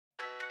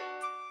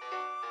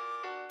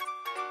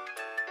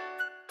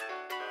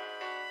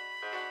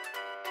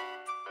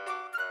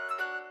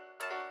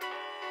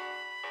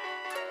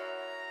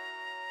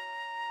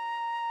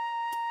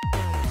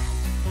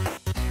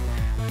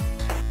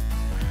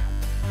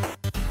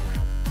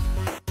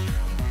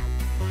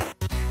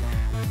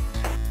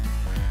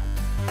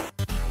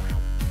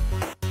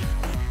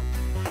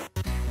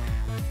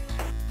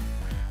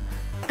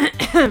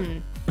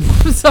I'm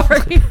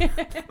sorry.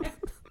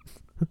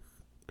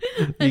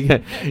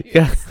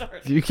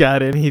 You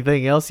got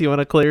anything else you want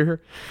to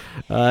clear?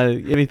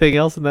 Anything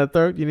else in that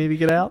throat you need to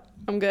get out?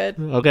 I'm good.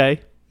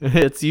 Okay.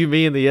 It's you,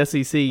 me, and the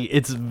SEC.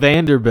 It's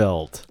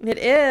Vanderbilt. It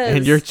is.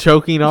 And you're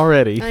choking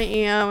already. I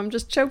am. I'm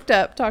just choked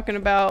up talking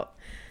about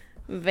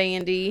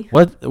Vandy.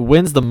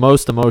 When's the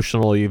most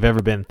emotional you've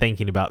ever been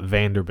thinking about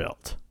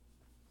Vanderbilt?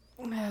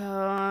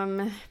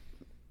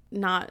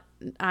 Not.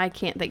 I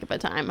can't think of a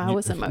time. I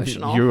was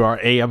emotional. You are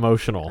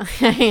emotional.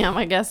 I am.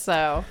 I guess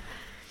so.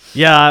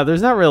 Yeah,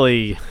 there's not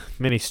really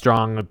many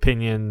strong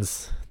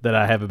opinions that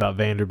I have about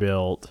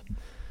Vanderbilt.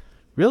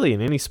 Really,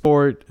 in any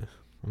sport,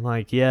 I'm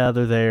like, yeah,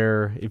 they're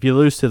there. If you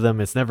lose to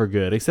them, it's never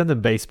good, except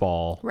in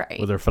baseball, right?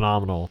 Where they're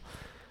phenomenal.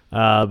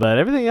 But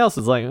everything else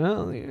is like,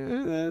 well,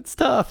 it's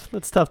tough.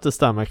 That's tough to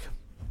stomach.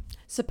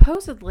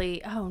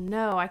 Supposedly, oh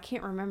no, I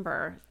can't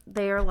remember.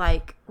 They are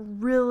like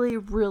really,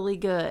 really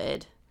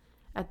good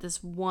at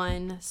this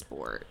one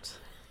sport.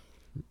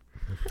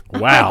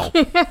 Wow.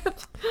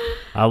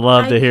 I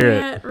love to hear it.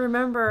 I can't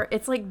remember.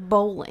 It's like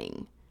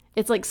bowling.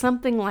 It's like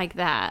something like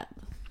that.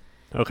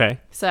 Okay.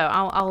 So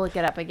I'll look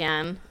it up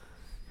again.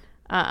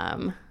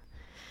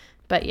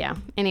 But yeah,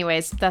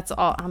 anyways, that's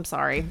all. I'm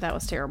sorry. That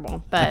was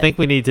terrible. But I think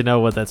we need to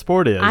know what that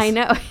sport is. I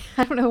know.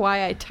 I don't know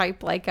why I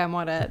type like I'm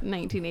on a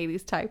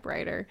 1980s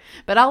typewriter,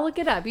 but I'll look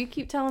it up. You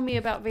keep telling me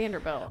about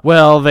Vanderbilt.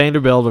 Well,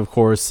 Vanderbilt, of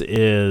course,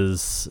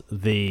 is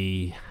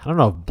I don't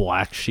know if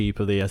black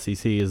sheep of the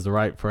SEC is the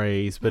right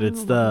phrase, but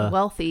it's the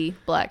wealthy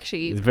black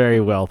sheep. It's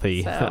very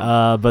wealthy.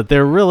 So. But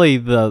they're really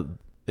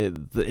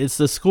it's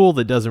the school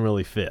that doesn't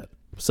really fit.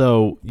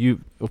 So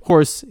you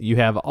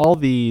have all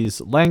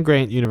these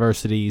land-grant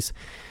universities.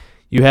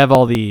 You have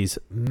all these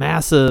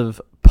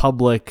massive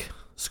public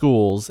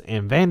schools,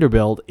 and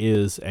Vanderbilt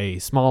is a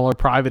smaller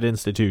private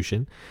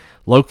institution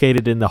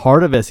located in the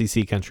heart of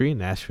SEC country in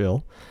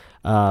Nashville.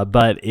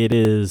 But it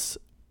is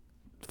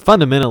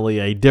fundamentally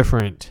a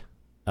different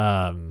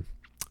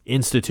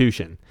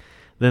institution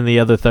than the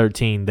other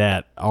 13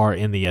 that are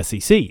in the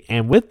SEC.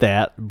 And with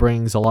that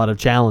brings a lot of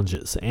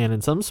challenges. And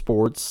in some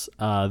sports,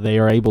 they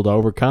are able to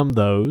overcome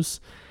those.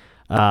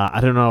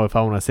 I don't know if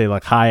I want to say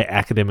like high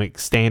academic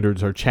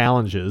standards or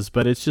challenges,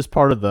 but it's just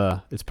part of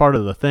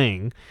the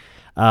thing.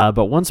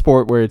 But one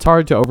sport where it's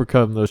hard to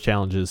overcome those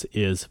challenges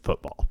is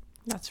football.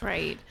 That's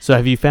right. So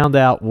have you found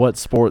out what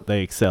sport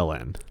they excel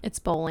in? It's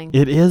bowling.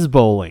 It is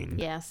bowling.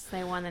 Yes,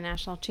 they won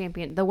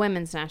the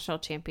women's national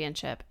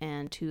championship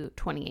in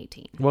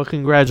 2018. Well,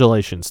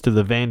 congratulations to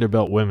the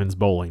Vanderbilt women's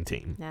bowling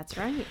team. That's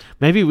right.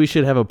 Maybe we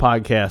should have a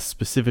podcast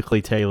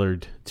specifically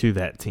tailored to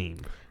that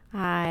team.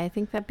 I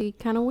think that'd be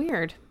kind of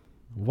weird.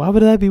 Why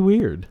would that be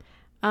weird?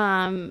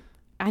 I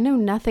know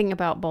nothing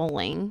about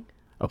bowling.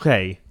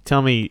 Okay,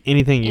 tell me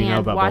anything you know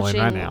about bowling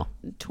right now.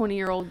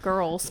 20-year-old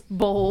girls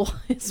bowl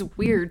is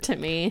weird to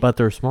me. But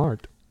they're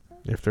smart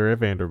if they're at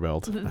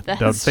Vanderbilt. I don't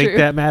true. think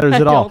that matters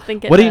at all.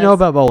 What do you know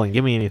about bowling?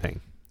 Give me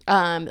anything.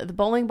 The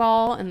bowling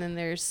ball, and then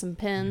there's some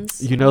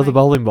pins. You know the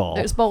bowling ball.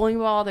 There's bowling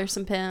ball, there's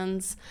some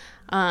pins.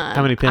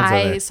 How many pins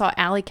are there? I saw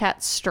Alley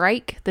Cat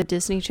Strike, the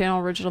Disney Channel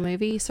original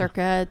movie,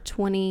 circa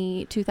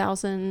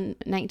 2000,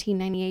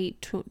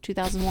 1998,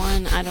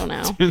 2001. I don't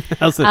know.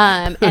 2000,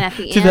 and at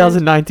the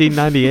 2019,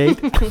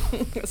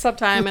 98.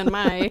 Sometime in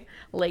my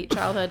late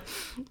childhood.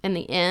 In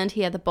the end,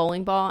 he had the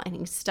bowling ball, and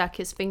he stuck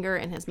his finger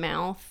in his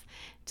mouth,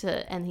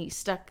 and he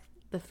stuck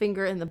the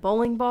finger in the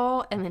bowling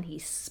ball, and then he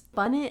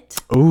spun it.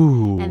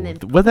 Ooh. And then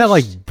would that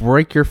like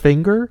break your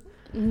finger?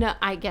 No,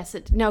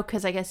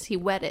 because I guess he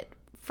wet it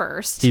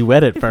first. He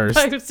wet it first.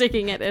 By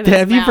sticking it in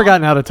Have his you mouth.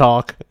 forgotten how to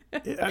talk?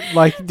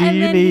 Like, do And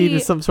you then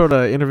need some sort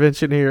of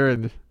intervention here?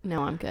 And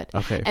no, I'm good.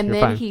 Okay, and you're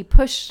then fine. he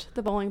pushed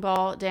the bowling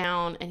ball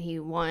down, and he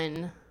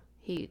won.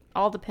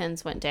 All the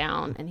pins went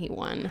down, and he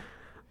won.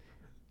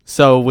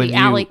 So when the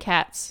Alley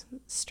Cats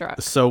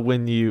struck. So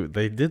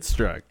they did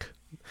struck.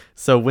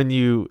 So when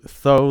you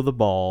throw the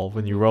ball,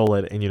 when you roll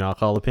it, and you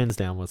knock all the pins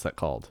down, what's that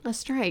called? A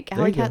strike. There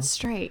Alley you go. Cat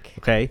strike.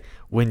 Okay.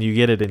 When you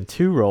get it in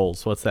 2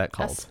 rolls, what's that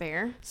called? A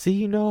spare. See,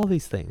 you know all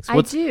these things. I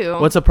do.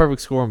 What's a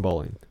perfect score in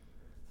bowling?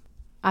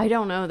 I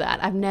don't know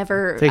that. I've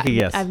never Take a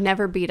guess. I've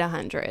never beat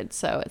 100,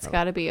 so it's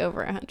got to be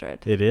over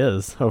 100. It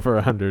is over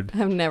 100.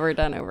 I've never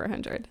done over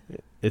 100.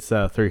 It's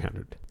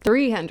 300.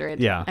 300.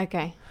 Yeah.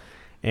 Okay.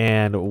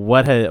 And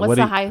what's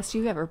the highest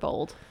you've ever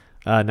bowled?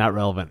 Not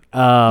relevant.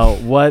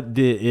 What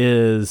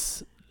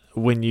is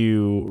when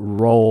you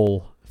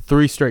roll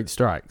 3 straight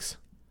strikes?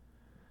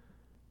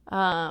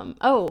 A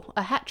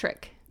hat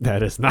trick.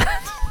 That is not.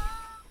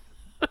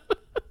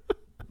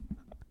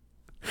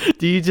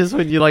 Do you just,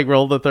 when you like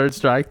roll the 3rd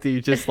strike, do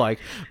you just like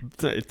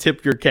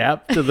tip your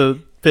cap to the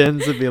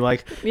pins and be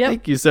like, Yep.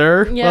 "Thank you,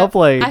 sir. Yep. Well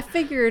played." I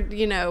figured,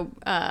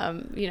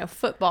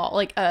 football,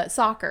 like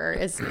soccer,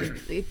 is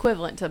the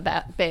equivalent to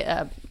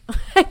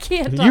I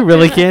can't. Talk You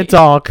really tonight. can't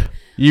talk.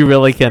 You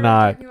really We're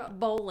cannot. talking about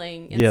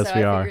bowling, and Yes, so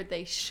we I are. figured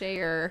they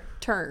share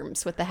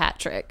terms with the hat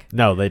trick.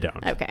 No, they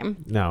don't. Okay.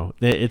 No,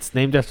 it's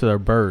named after their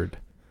bird.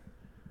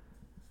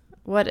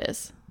 What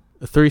is?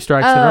 3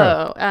 strikes in a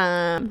row.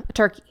 A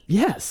turkey.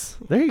 Yes,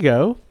 there you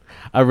go.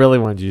 I really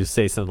wanted you to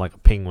say something like a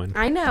penguin.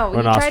 I know. Or You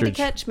an tried to ostrich.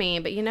 catch me,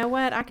 but you know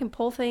what? I can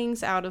pull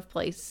things out of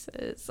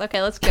places.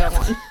 Okay, let's go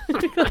on.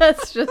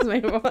 Let's just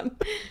move on.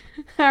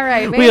 All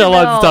right. We got a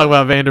lot to talk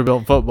about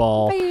Vanderbilt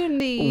football.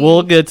 Vandy.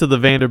 We'll get to the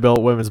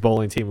Vanderbilt women's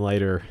bowling team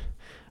later.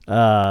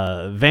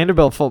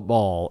 Vanderbilt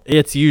football,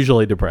 it's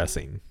usually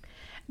depressing.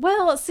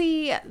 Well,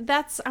 see, I'm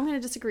going to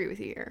disagree with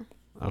you here.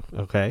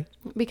 Okay.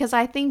 Because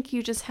I think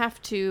you just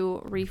have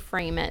to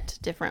reframe it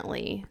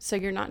differently so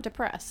you're not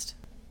depressed.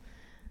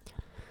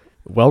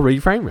 Well,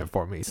 reframe it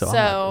for me.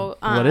 So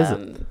what is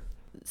it?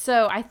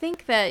 So I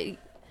think that,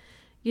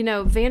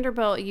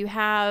 Vanderbilt, you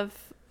have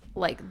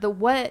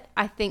what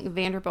I think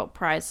Vanderbilt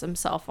prides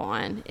himself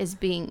on is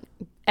being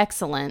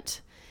excellent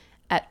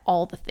at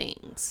all the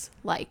things.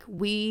 Like,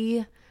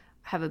 we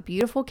have a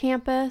beautiful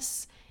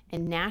campus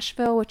in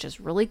Nashville, which is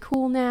really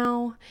cool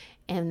now.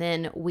 And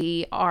then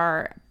we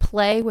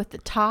play with the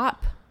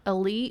top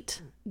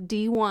elite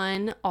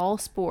D1 all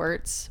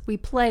sports. We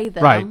play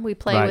them. Right, We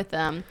play right. with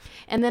them.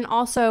 And then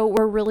also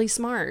we're really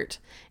smart.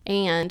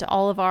 And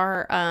all of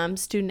our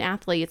student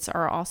athletes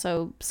are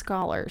also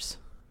scholars.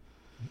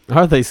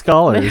 Are they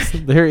scholars?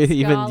 They're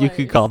even, you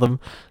could Scholars. call them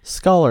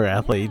scholar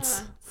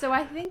athletes. Yeah. So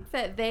I think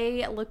that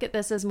they look at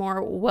this as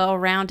more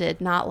well-rounded,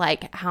 not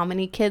like how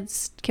many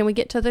kids can we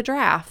get to the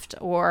draft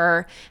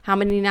or how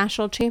many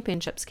national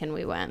championships can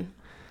we win.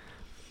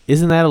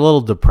 Isn't that a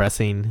little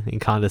depressing and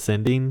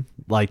condescending,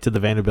 like to the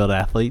Vanderbilt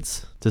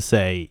athletes, to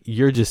say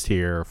you're just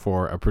here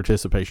for a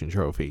participation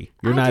trophy?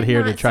 You're I not did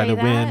here to not try say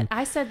to win. that.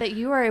 I said that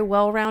you are a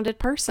well-rounded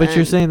person. But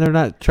you're saying they're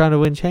not trying to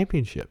win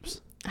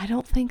championships. I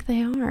don't think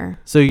they are.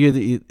 So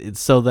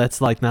so that's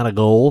like not a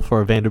goal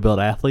for a Vanderbilt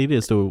athlete,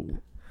 is to,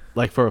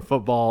 like, for a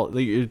football.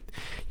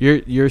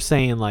 You're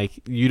saying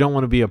like you don't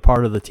want to be a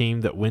part of the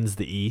team that wins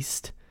the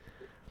East.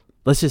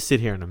 Let's just sit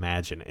here and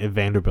imagine if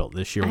Vanderbilt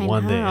this year I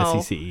won the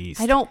know. SEC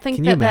East. I don't think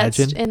Can you that's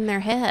imagine? in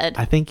their head.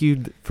 I think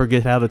you'd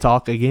forget how to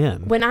talk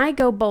again. When I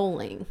go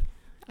bowling,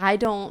 I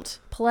don't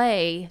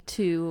play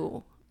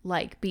to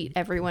beat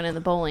everyone in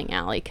the bowling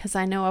alley because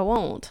I know I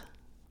won't.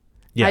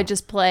 Yeah. I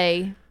just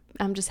play.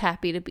 I'm just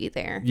happy to be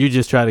there. You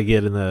just try to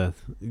get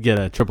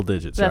a triple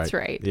digits. That's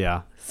right. right.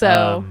 Yeah.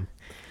 So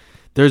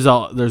there's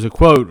a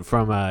quote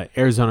from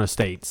Arizona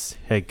State's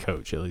head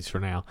coach, at least for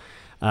now,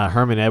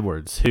 Herman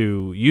Edwards,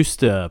 who used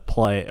to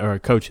play or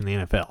coach in the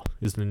NFL.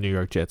 He was the New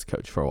York Jets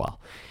coach for a while,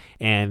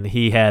 and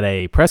he had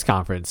a press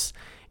conference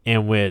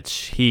in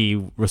which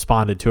he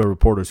responded to a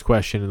reporter's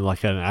question, and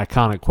like an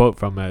iconic quote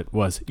from it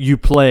was, "You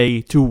play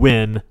to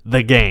win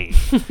the game."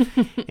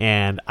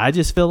 And I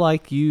just feel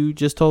like you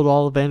just told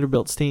all of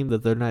Vanderbilt's team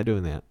that they're not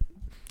doing that.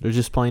 They're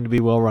just playing to be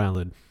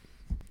well-rounded.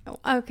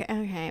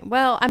 Okay.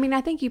 Well, I mean,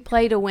 I think you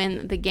play to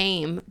win the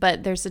game,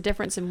 but there's a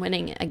difference in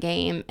winning a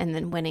game and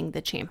then winning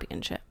the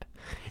championship.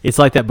 It's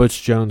like that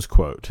Butch Jones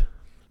quote.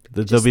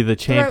 That they'll be the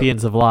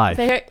champions of life.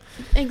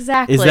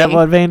 Exactly. Is that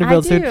what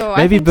Vanderbilt's I doing? do. I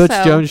Maybe think Butch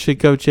so. Jones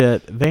should coach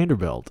at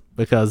Vanderbilt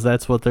because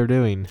that's what they're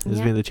doing, is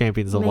Yeah. being the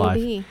champions of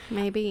life.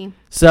 Maybe.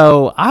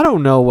 So I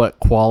don't know what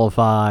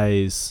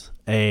qualifies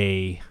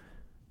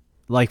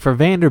for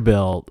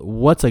Vanderbilt,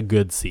 what's a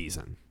good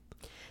season?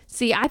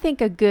 See, I think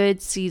a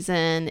good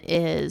season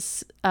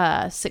is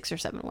 6 or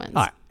 7 wins.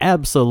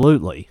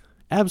 Absolutely.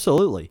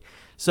 Absolutely.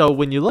 So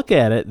when you look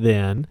at it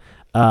then,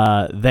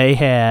 they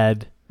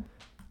had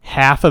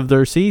half of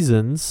their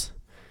seasons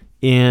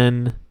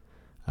in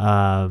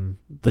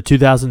the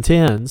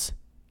 2010s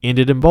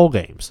ended in bowl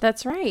games.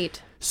 That's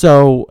right.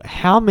 So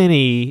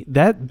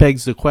that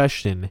begs the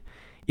question,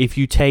 if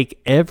you take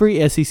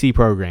every SEC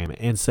program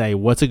and say,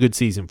 what's a good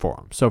season for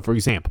them? So, for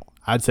example,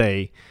 I'd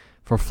say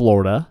for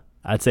Florida,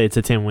 I'd say it's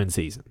a 10-win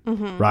season,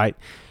 right?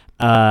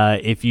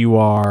 If you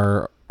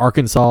are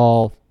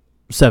Arkansas,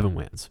 7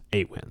 wins,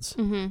 8 wins.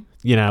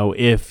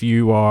 If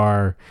you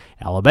are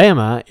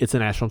Alabama, it's a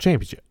national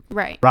championship.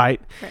 Right. Right?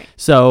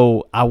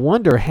 So I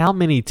wonder how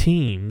many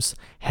teams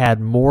had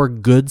more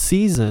good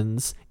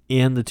seasons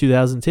in the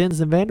 2010s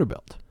than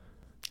Vanderbilt.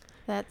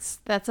 That's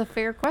a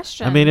fair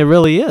question. I mean, it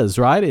really is,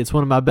 right? It's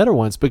one of my better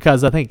ones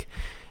because I think,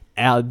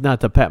 not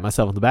to pat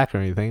myself on the back or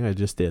anything, I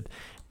just did,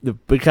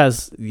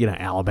 because,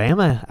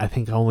 Alabama, I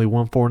think, only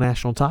won 4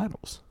 national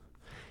titles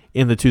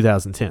in the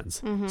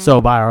 2010s. So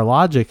by our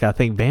logic, I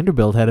think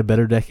Vanderbilt had a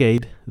better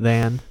decade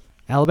than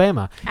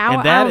Alabama.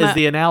 And that is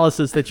the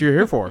analysis that you're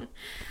here for.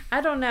 I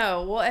don't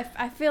know. Well,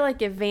 I feel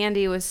like if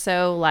Vandy was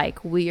so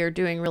we are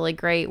doing really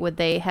great, would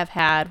they have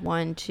had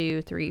 1,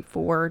 2, 3,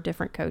 4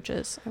 different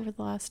coaches over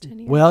the last 10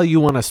 years? Well,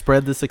 you want to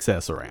spread the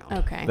success around.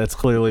 Okay. That's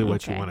clearly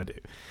what you Okay. want to do.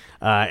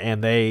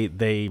 And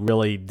they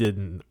really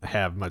didn't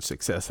have much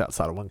success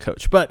outside of one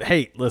coach. But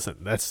hey, listen,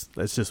 that's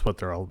just what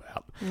they're all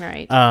about.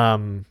 Right.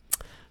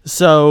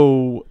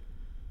 So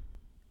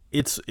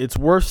it's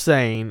worth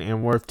saying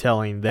and worth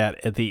telling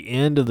that at the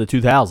end of the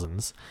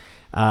 2000s,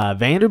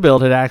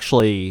 Vanderbilt had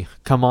actually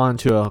come on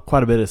to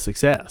quite a bit of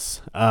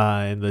success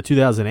in the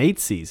 2008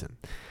 season.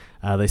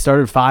 They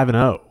started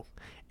 5-0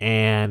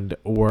 and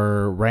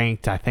were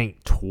ranked, I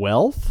think,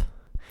 12th.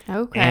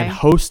 Okay. and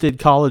hosted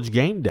College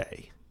Game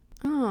Day.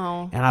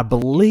 Oh. And I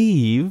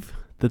believe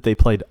that they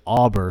played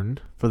Auburn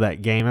for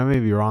that game. I may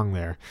be wrong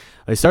there.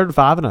 They started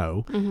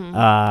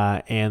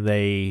 5-0, and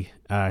they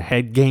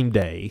had game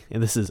day.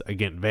 And this is,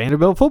 again,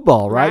 Vanderbilt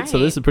football, right? So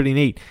this is pretty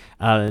neat.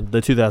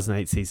 The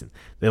 2008 season.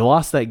 They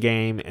lost that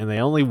game, and they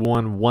only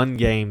won one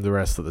game the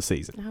rest of the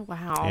season. Oh,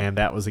 wow. And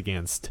that was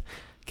against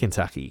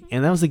Kentucky.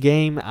 And that was a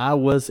game I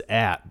was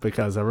at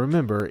because I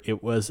remember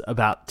it was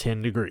about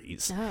 10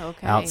 degrees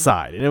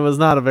outside. And it was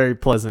not a very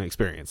pleasant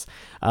experience.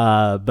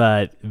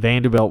 But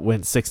Vanderbilt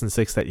went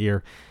 6-6 that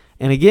year.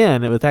 And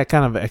again, with that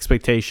kind of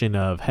expectation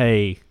of,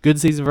 hey, good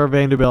season for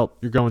Vanderbilt,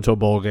 you're going to a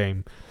bowl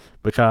game,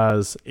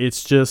 because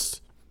it's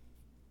just,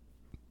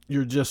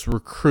 you're just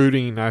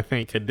recruiting, I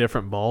think, a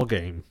different ball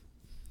game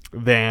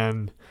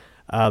than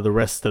the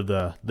rest of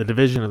the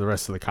division and the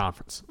rest of the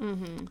conference.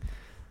 Mm-hmm.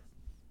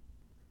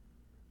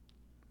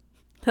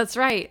 That's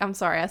right. I'm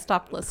sorry. I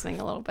stopped listening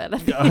a little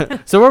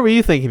bit. So what were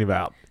you thinking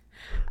about?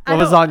 What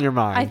was on your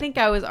mind? I think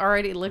I was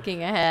already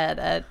looking ahead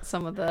at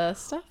some of the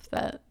stuff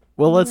that.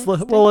 Let's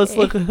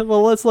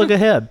look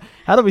ahead.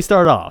 How do we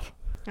start off?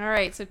 All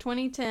right. So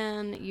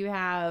 2010, you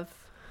have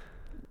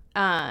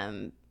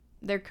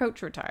their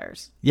coach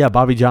retires. Yeah,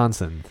 Bobby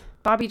Johnson.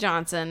 Bobby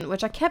Johnson,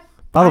 which I kept.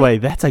 By the way,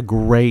 that's a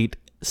great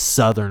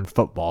Southern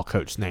football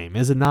coach name,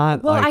 is it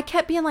not? Well, I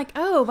kept being like,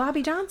 oh,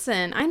 Bobby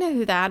Johnson. I know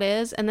who that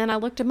is. And then I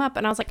looked him up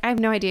and I was like, I have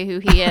no idea who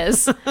he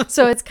is.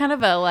 So it's kind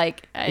of a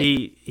like.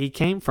 He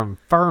came from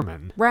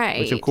Furman.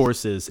 Right. Which, of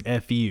course, is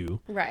FU.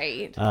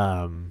 Right.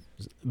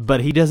 But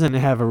he doesn't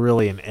have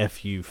really an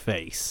FU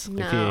face.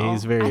 No.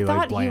 He's very I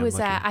thought bland he was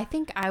looking. I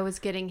think I was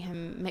getting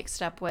him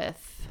mixed up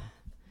with.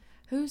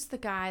 Who's the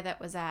guy that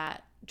was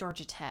at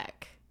Georgia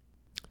Tech?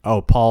 Oh,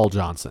 Paul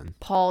Johnson.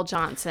 Paul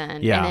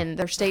Johnson. Yeah. And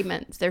then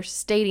their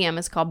stadium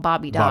is called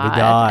Bobby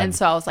Dodd. And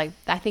so I was like,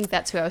 I think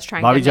that's who I was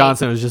trying Bobby to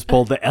Johnson was just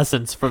pulled the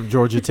essence from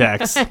Georgia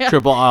Tech's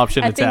triple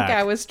option attack. I think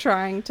I was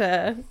trying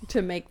to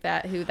make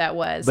that who that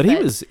was. But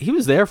he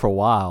was there for a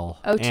while.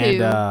 Oh, too.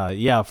 And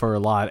yeah, for a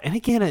lot. And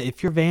again,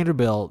 if you're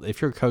Vanderbilt,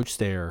 if you're a coach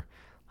there,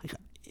 like,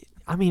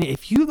 I mean,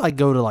 if you like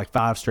go to like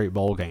 5 straight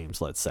bowl games,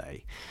 let's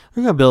say,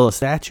 they're gonna build a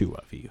statue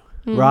of you,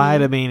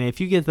 right? I mean,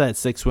 if you get that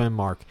 6-win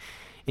mark.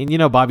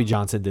 And, Bobby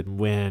Johnson didn't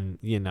win,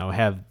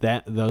 have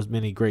those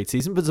many great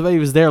seasons, but he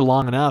was there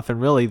long enough,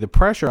 and really the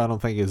pressure I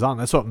don't think is on.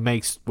 That's what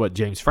makes what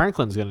James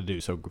Franklin's going to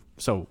do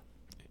so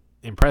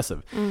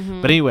impressive.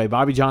 But anyway,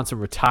 Bobby Johnson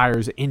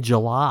retires in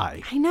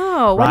July. I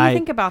know. What do you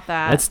think about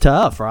that? That's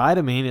tough, right?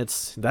 I mean,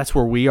 that's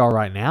where we are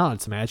right now.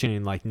 It's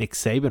imagining like Nick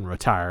Saban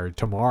retired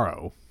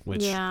tomorrow,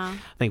 which I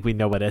think we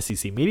know what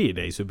SEC Media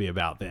Days would be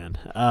about then.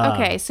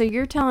 Okay, so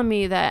you're telling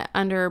me that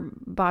under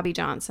Bobby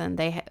Johnson,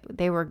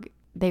 they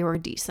were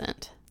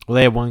decent. Well,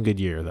 they had one good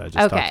year that I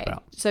just talked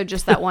about. So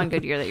just that one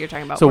good year that you're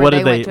talking about. So what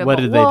did they do?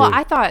 Well,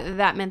 I thought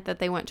that meant that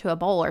they went to a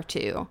bowl or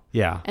two.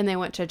 Yeah. And they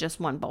went to just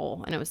one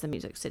bowl, and it was the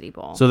Music City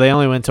Bowl. So they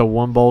only went to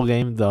one bowl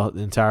game the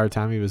entire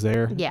time he was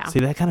there? Yeah. See,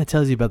 that kind of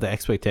tells you about the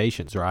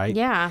expectations, right?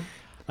 Yeah.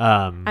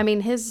 I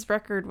mean, his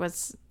record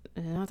was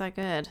not that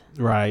good.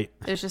 Right.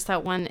 It was just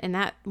that one, and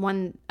that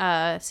one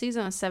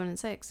season was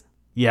 7-6.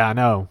 Yeah, I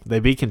know. They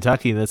beat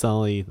Kentucky. And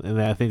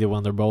I think they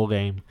won their bowl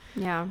game.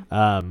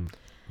 Yeah.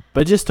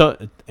 But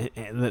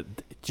it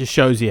just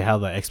shows you how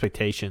the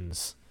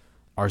expectations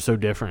are so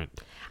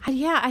different.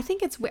 Yeah, I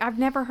think I've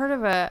never heard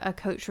of a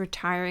coach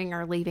retiring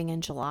or leaving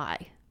in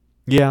July.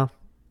 Yeah.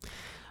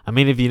 I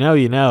mean, if you know,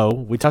 you know.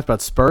 We talked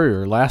about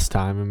Spurrier last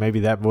time, and maybe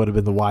that would have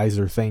been the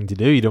wiser thing to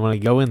do. You don't want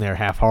to go in there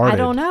half-hearted. I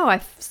don't know. I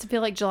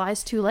feel like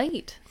July's too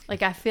late.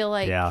 Like, I feel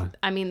like, yeah.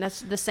 I mean,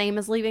 that's the same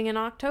as leaving in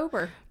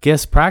October.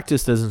 Guess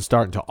practice doesn't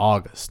start until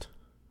August.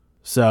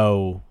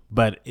 So...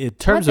 But in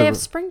terms they have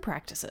spring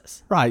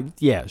practices. Right,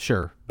 yeah,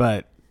 sure.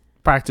 But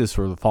practice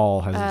for the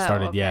fall hasn't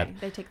started yet.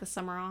 They take the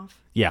summer off?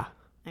 Yeah.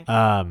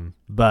 Okay.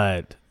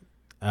 But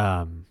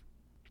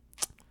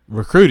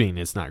recruiting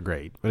is not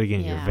great. But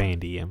again, Yeah. you're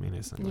Vandy. I mean,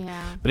 it's not great.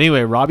 Yeah. But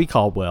anyway, Robbie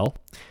Caldwell,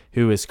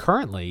 who is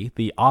currently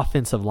the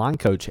offensive line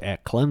coach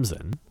at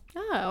Clemson.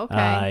 Oh,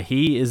 okay.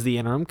 He is the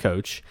interim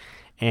coach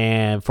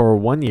and for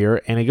 1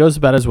 year, and it goes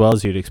about as well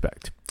as you'd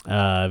expect.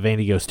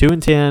 Vandy goes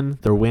 2-10.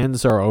 Their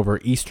wins are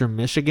over Eastern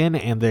Michigan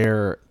and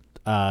their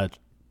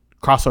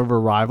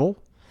crossover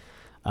rival,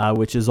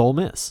 which is Ole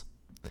Miss.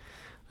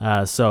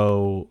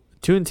 So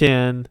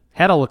 2-10.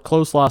 Had a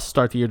close loss to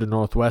start the year to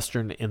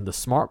Northwestern in the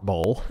Smart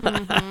Bowl.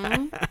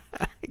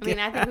 I mean,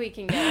 I think we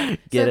can get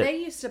it. They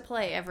used to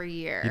play every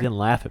year. You didn't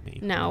laugh at me.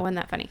 No, wasn't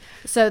that funny?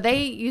 So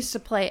they used to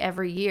play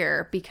every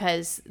year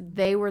because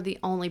they were the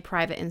only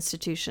private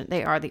institution.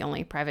 They are the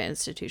only private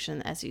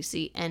institution in the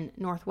SEC, and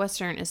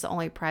Northwestern is the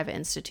only private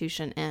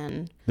institution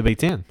in the Big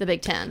Ten. The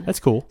Big Ten. That's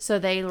cool. So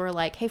they were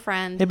like, "Hey,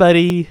 friend. Hey,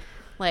 buddy.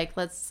 Like,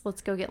 let's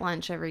go get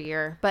lunch every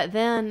year." But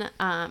then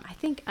I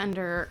think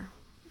under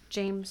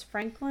James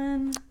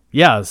Franklin.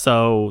 Yeah,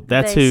 so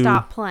that's they who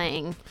stopped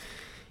playing.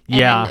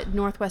 And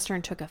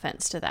Northwestern took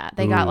offense to that.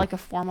 They got like a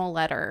formal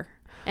letter,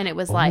 and it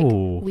was like,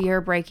 "We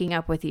are breaking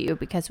up with you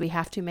because we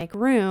have to make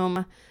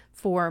room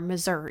for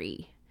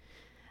Missouri."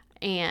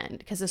 and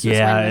because this was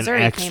Yeah, when an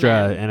Missouri extra-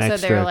 came in, an so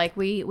extra- they're like,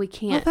 we Well,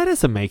 can't. that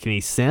doesn't make any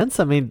sense.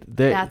 I mean,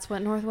 That's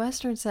what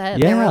Northwestern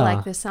said. They were Yeah.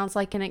 like, this sounds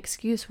like an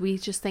excuse. We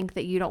just think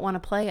that you don't want to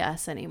play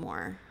us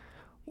anymore.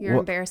 You're Well-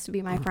 embarrassed to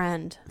be my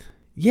friend.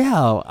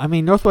 yeah. I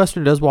mean,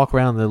 Northwestern does walk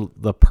around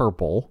the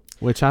purple,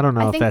 which I don't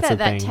know I if think that's that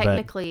a thing. But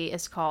technically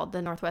is called,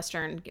 the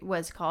Northwestern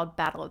was called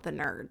Battle of the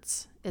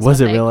Nerds. Is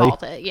Was what it they really?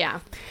 called it. Yeah.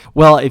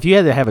 well, if you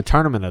had to have a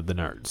tournament of the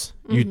nerds,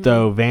 you'd Mm-hmm.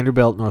 throw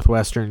Vanderbilt,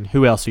 Northwestern.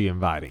 Who else are you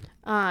inviting?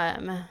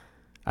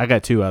 I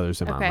got two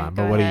others in my Okay, mind,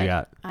 go but what do you ahead.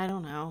 got? I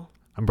don't know.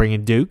 I'm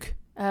bringing Duke,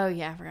 Oh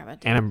yeah, I forgot about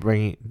and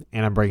Duke.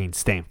 I'm bringing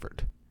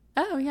Stanford.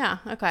 Oh yeah,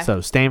 okay.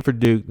 So Stanford,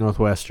 Duke,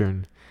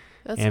 Northwestern,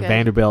 That's and good.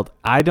 Vanderbilt.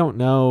 I don't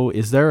know.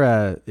 Is there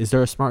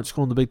a smart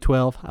school in the Big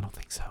 12? I don't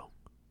think so.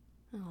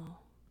 Oh,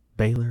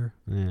 Baylor?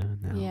 No.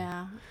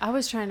 yeah. I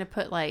was trying to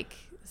put like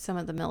some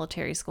of the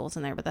military schools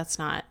in there, but that's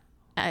not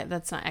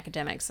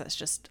academics. That's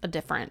just a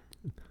different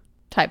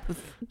type of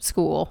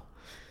school.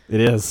 It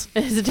is.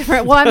 It's a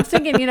different. Well, I'm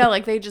thinking,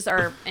 like they just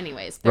are.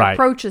 Anyways, their Right.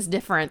 approach is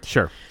different.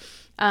 Sure.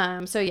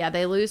 So yeah,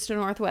 they lose to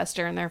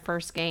Northwestern their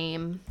first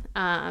game.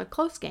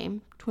 Close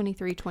game,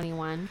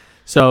 23-21.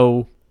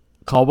 So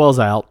Caldwell's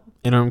out,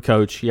 interim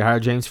coach. You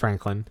hired James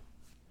Franklin,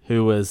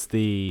 who was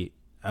the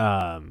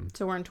So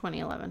we're in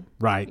 2011.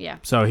 right. Yeah.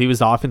 So he was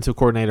the offensive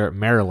coordinator at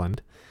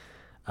Maryland.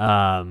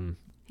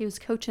 He was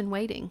coach in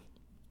waiting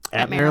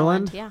At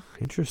Maryland? Yeah.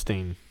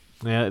 Interesting.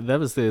 Yeah, that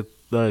was the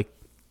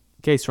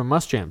case from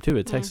Muschamp too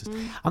at Texas.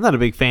 Mm-hmm. I'm not a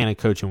big fan of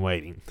coach in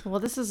waiting.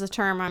 Well, this is a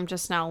term I'm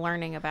just now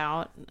learning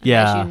about.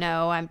 Yeah. As you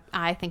know,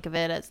 I think of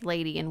it as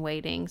lady in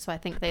waiting. So I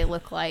think they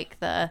look like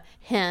the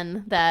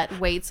hen that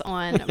waits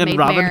on Maid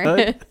Robin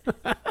Marian.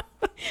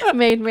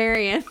 Maid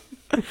Marian.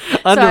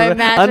 Under, I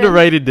imagine-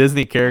 underrated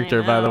Disney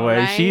character, I by the know,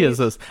 way. She right? is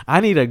a.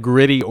 I need a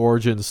gritty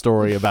origin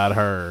story about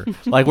her.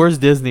 Like, where's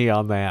Disney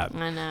on that?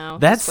 I know.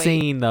 That Just wait.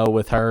 scene though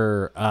with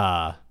her,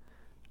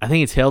 I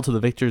think it's "Hail to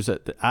the Victors."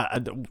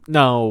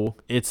 No,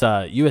 it's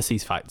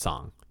USC's fight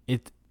song.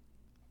 It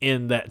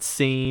in that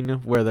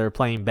scene where they're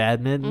playing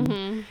badminton,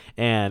 Mm-hmm.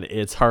 and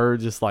it's her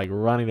just like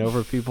running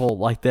over people.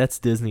 Like that's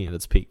Disney at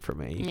its peak for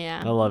me.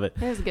 Yeah. I love it.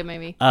 It was a good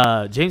movie.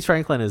 James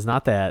Franklin is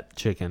not that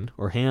chicken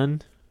or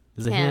hen.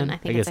 Is it Hen, hen? I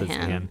think guess it's a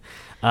hen.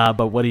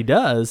 But what he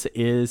does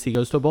is he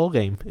goes to a bowl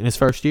game in his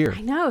first year.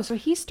 I know. So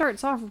he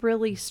starts off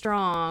really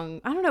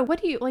strong. I don't know.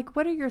 What do you like?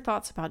 What are your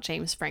thoughts about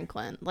James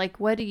Franklin? Like,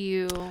 what do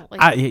you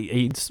like?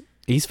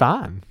 He's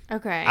fine.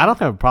 Okay. I don't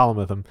have a problem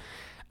with him.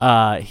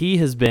 He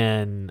has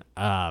been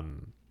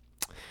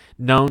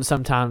known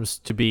sometimes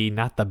to be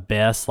not the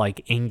best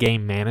like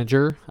in-game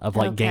manager of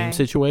like game Okay.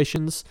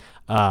 situations.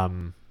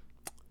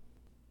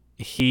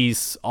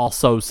 He's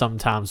also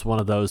sometimes one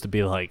of those to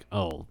be like,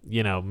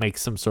 make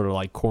some sort of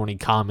like corny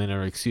comment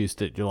or excuse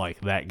that you're like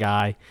that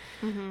guy.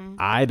 Mm-hmm.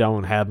 I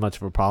don't have much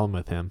of a problem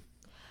with him.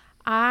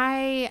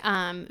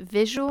 I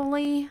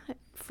visually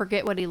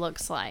forget what he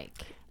looks like.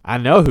 I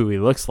know who he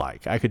looks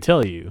like. I could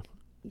tell you.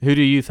 Who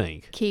do you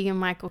think? Keegan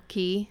Michael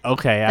Key.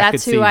 Okay, I could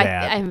That's see who I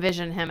that.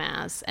 envision him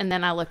as. And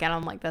then I look at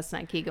him like, that's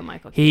not Keegan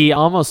Michael Key. He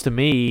almost to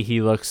me,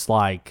 he looks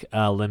like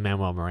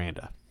Lin-Manuel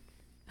Miranda.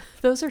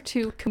 Those are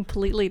two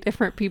completely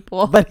different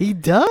people. But he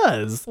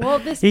does. Well,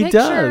 this He picture,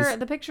 does.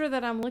 the picture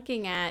that I'm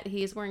looking at,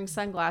 he's wearing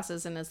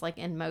sunglasses and is like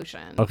in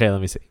motion. Okay, let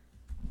me see.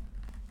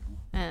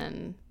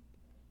 And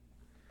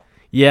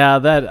Yeah,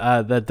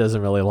 that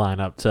doesn't really line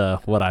up to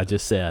what I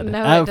just said.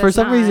 No, it For does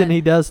some reason, not.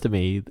 he does to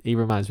me. He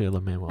reminds me of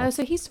Lin-Manuel. oh,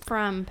 so he's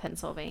from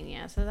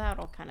Pennsylvania, so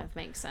that'll kind of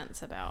make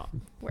sense about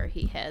where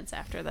he heads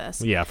after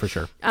this. Yeah, for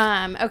sure.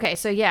 Okay,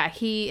 so yeah,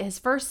 his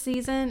first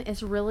season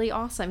is really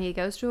awesome. He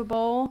goes to a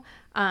bowl,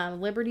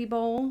 Liberty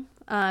Bowl,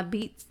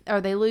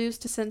 they lose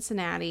to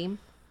Cincinnati.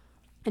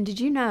 And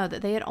did you know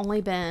that they had only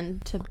been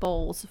to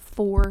bowls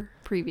 4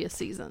 previous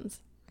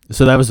seasons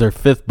So that was their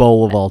 5th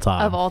bowl of all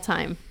time. of all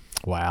time?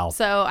 Wow.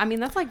 So I mean,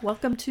 that's like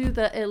welcome to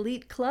the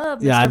elite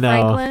club, Mr. Yeah, I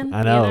know. Franklin.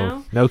 I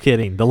know. No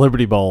kidding. The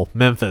Liberty Bowl,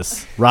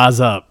 Memphis, rise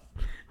up.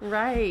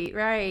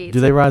 Right. Do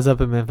they rise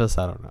up in Memphis?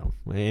 I don't know.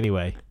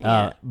 Anyway,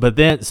 Yeah. but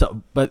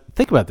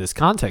think about this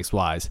context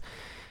wise.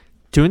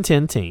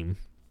 2-10 team.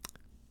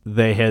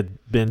 They had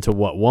been to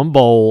one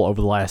bowl over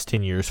the last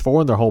 10 years,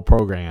 4 in their whole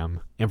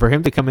program, and for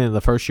him to come in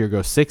the first year, go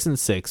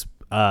 6-6,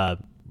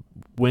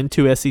 win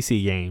 2 SEC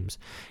games,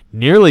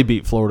 nearly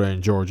beat Florida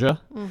and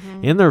Georgia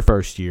in their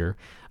first year.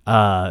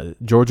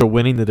 Georgia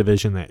winning the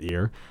division that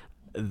year.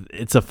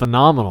 It's a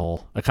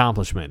phenomenal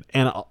accomplishment,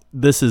 and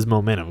this is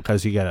momentum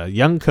because you got a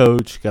young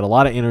coach, got a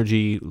lot of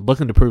energy,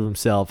 looking to prove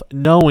himself,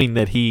 knowing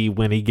that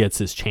when he gets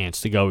his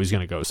chance to go, he's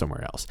going to go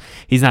somewhere else.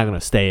 He's not going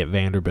to stay at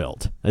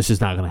Vanderbilt. That's just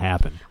not going to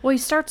happen. Well, he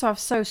starts off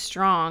so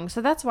strong, so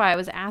that's why I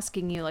was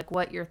asking you like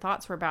what your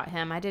thoughts were about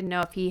him. I didn't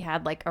know if he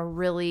had like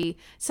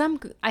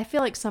I feel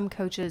like some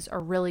coaches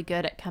are really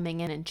good at coming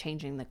in and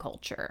changing the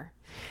culture.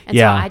 And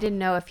Yeah. so I didn't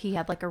know if he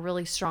had like a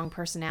really strong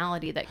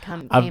personality that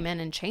came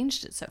in and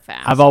changed it so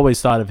fast. I've always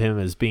thought of him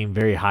as being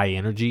very high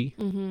energy,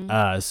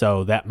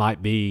 so that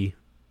might be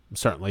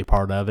certainly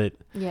part of it.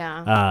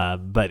 Yeah.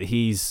 But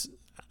he's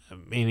I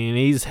mean, and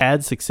he's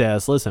had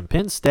success. Listen,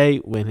 Penn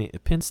State when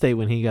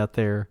he got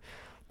there,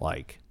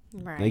 like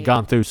Right. they'd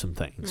gone through some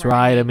things,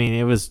 right? I mean,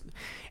 it was,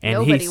 and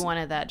Nobody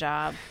wanted that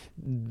job.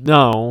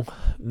 No,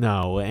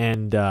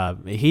 and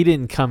he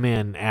didn't come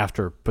in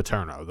after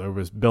Paterno. There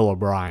was Bill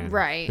O'Brien,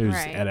 Right, who's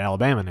right. at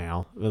Alabama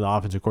now, the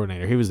offensive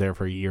coordinator. He was there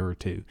for a year or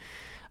two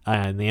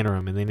in the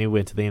interim, and then he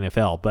went to the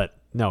NFL. But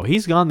no,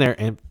 he's gone there,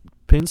 and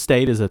Penn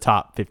State is a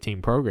top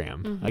 15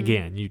 program. Mm-hmm.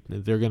 Again,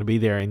 they're going to be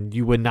there, and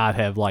you would not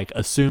have like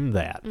assumed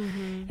that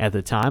Mm-hmm. at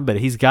the time. But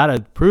he's got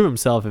to prove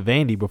himself at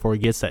Vandy before he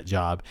gets that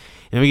job.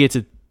 And then we get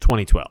to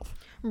 2012.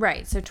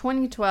 Right. So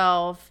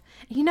 2012.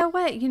 You know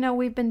what?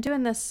 We've been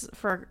doing this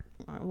for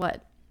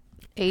what,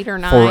 8 or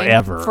 9?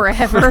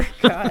 Forever.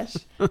 Gosh,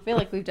 I feel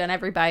like we've done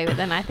everybody, but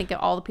then I think of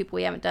all the people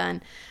we haven't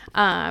done.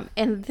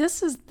 And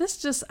this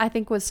just I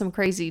think was some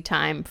crazy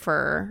time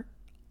for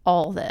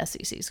all the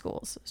SEC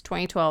schools. It was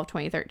 2012,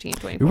 2013,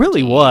 2014. It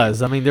really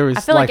was. I mean, there was.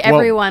 I feel like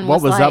everyone what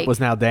was was like- up was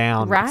now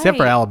down, except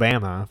for Right.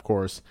 Alabama, of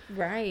course.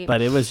 Right.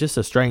 But it was just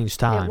a strange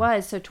time. It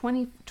was. So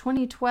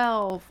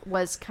 2012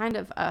 was kind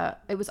of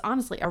it was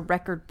honestly a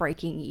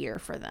record-breaking year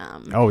for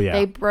them. Oh, yeah.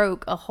 They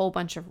broke a whole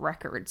bunch of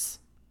records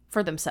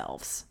for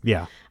themselves.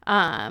 Yeah.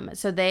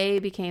 So they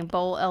became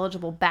bowl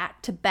eligible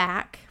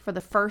back-to-back for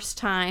the first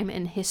time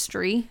in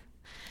history,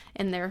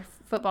 in their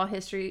football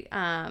history.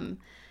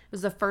 It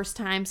was the first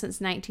time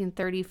since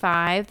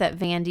 1935 that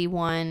Vandy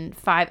won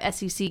 5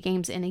 SEC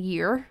games in a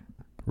year.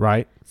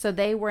 Right. So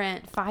they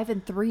went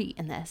 5-3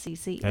 in the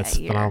SEC That's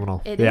that year.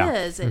 phenomenal. It Yeah.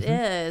 is. It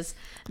is.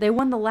 They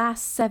won the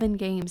last 7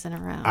 games in a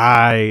row.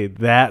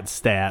 That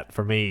stat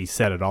for me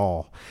said it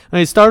all. I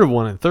mean, they started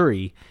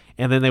 1-3,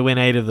 and then they went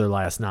 8 of their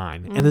last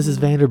 9. And this is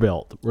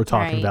Vanderbilt we're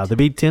talking Right. about. They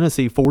beat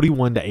Tennessee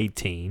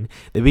 41-18.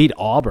 They beat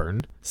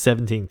Auburn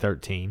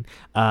 17-13.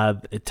 A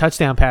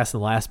touchdown pass in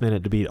the last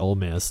minute to beat Ole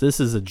Miss. This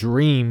is a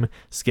dream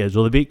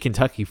schedule. They beat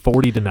Kentucky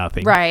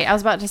 40-0. Right. I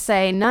was about to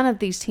say none of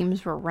these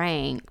teams were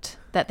ranked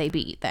that they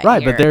beat that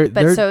Right, year. but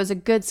they're- so it was a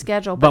good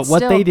schedule. But what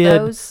still, they did,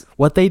 those,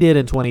 what they did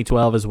in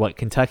 2012 is what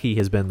Kentucky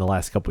has been the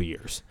last couple of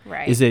years.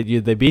 Right. Is that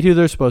they beat who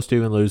they're supposed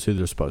to and lose who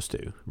they're supposed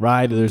to.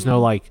 Right. There's no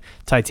like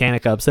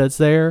Titanic upsets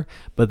there,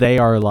 but they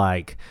are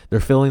like they're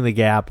filling the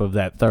gap of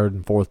that 3rd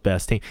and 4th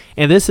best team.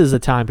 And this is a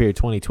time period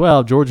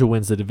 2012. Georgia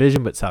wins the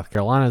division, but South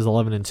Carolina is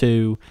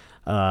 11-2.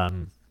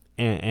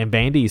 And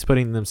Vandy is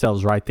putting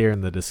themselves right there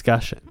in the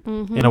discussion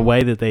in a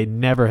way that they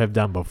never have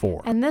done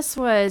before. and this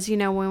was,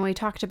 when we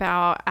talked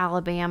about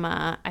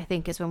Alabama, I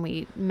think is when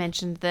we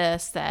mentioned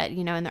this, that,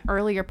 in the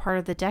earlier part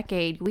of the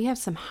decade, we have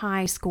some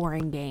high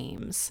scoring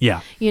games. Yeah.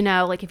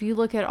 Like if you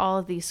look at all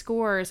of these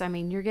scores, I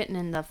mean, you're getting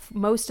in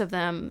most of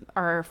them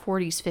are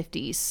 40s,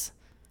 50s,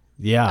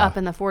 Yeah. up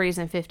in the 40s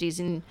and 50s.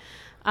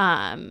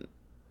 And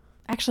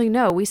actually,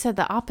 no, we said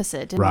the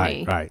opposite, didn't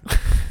we? Right.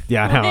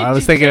 Yeah, I know. did I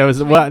was you thinking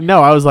say?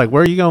 I was like,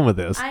 where are you going with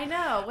this? I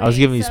know. I was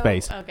giving you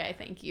space. Okay,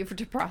 thank you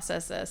to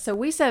process this. So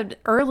we said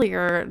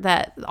earlier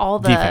that all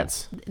the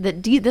Defense.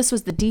 This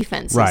was the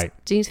defense, Right.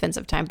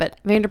 defensive time, but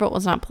Vanderbilt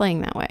was not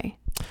playing that way.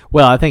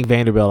 Well, I think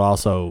Vanderbilt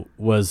also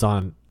was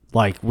on,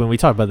 like, when we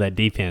talk about that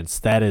defense,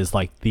 that is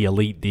like the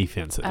elite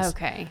defenses.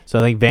 Okay. So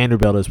I think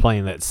Vanderbilt is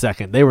playing that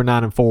second. They were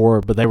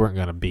 9-4, but they weren't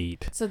going to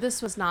beat. So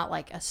this was not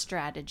like a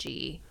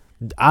strategy.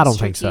 I don't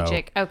think so.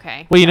 Strategic.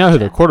 Okay. Well, you know who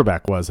their Gotcha.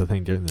 quarterback was, I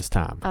think, during this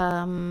time.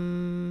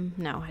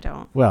 No, I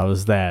don't. Well, it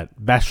was that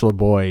bachelor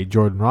boy,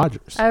 Jordan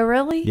Rogers. Oh,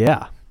 really?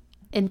 Yeah.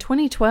 In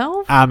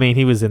 2012? I mean,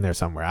 he was in there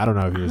somewhere. I don't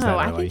know if he was that Oh,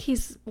 I early. think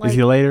he's like. Is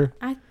he later?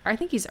 I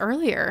think he's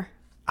earlier.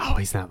 Oh,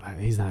 he's not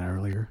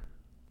earlier.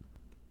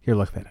 Here,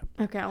 look that up.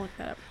 Okay, I'll look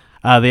that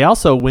up. They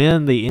also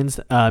win the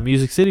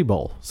Music City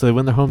Bowl. So they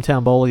win their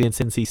hometown bowl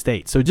against NC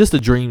State. So just a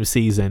dream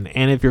season.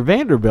 And if you're a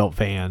Vanderbilt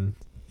fan,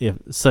 if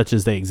such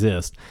as they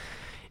exist,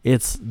 you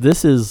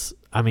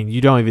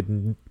don't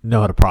even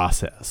know how to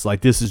process. Like,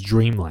 this is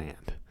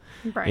dreamland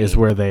Right. is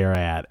where they are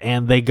at.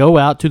 And they go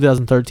out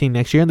 2013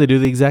 next year and they do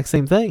the exact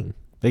same thing.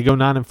 They go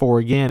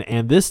 9-4 again.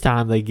 And this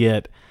time they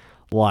get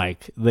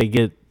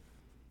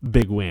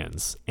big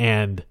wins.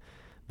 And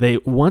they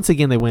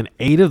win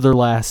 8 of their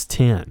last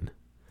 10.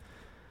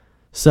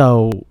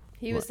 So,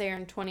 He was there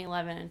in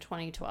 2011 and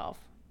 2012.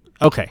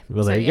 okay,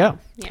 well, there you go.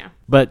 Yeah.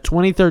 But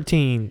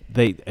 2013,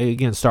 they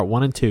again start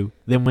 1-2,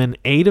 then win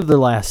 8 of their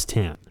last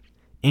 10,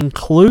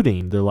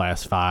 including their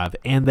last 5,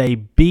 and they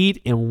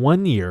beat in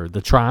 1 year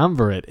the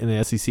triumvirate in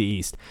the SEC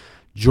East,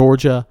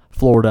 Georgia,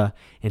 Florida,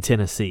 and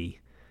Tennessee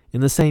in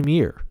the same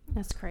year.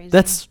 That's crazy.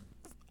 That's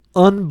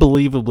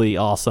unbelievably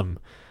awesome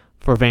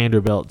for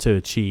Vanderbilt to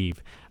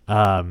achieve.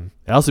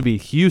 They also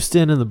beat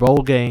Houston in the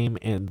bowl game,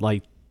 and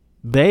like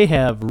they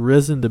have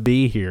risen to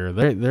be here.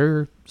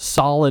 They're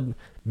solid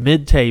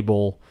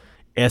mid-table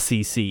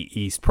SEC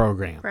East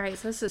program right.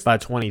 So this is by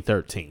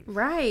 2013.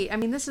 right. I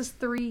mean, this is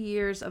 3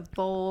 years of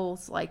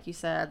bowls, like you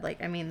said.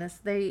 Like, I mean,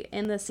 they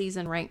end the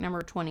season ranked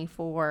number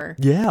 24.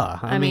 Yeah,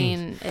 I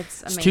mean,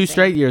 it's it's amazing. 2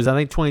 straight years. I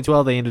think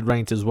 2012 they ended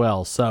ranked as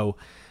well. So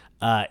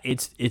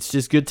it's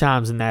just good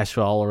times in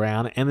Nashville all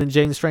around. And then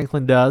James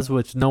Franklin does,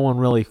 which no one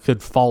really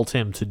could fault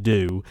him to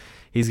do.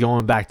 he's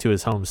going back to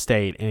his home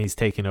state and he's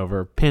taking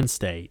over Penn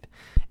State.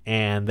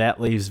 And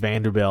that leaves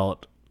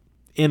Vanderbilt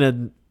in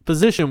a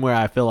position where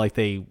I feel like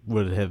they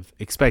would have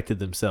expected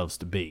themselves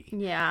to be.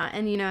 Yeah,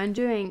 and in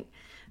doing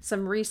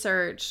some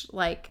research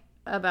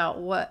about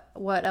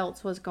what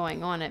else was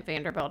going on at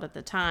Vanderbilt at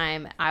the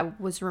time, I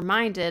was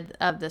reminded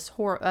of this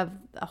of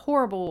a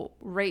horrible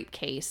rape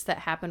case that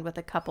happened with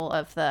a couple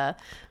of the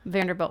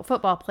Vanderbilt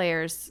football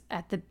players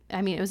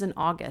it was in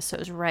August, so it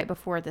was right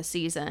before the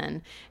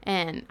season,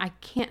 and I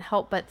can't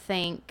help but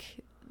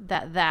think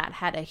that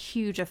had a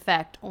huge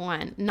effect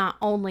on not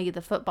only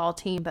the football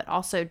team, but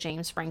also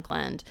James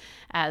Franklin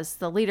as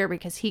the leader,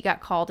 because he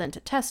got called in to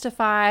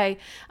testify.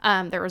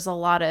 There was a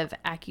lot of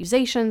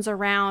accusations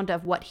around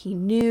of what he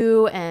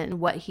knew and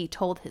what he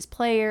told his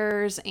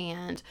players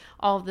and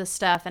all of this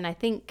stuff. And I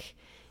think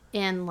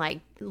in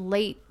late,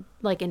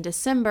 in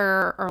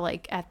December or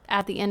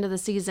at the end of the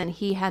season,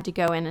 he had to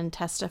go in and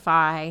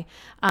testify.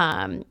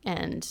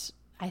 And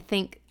I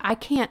think I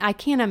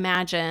can't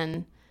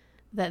imagine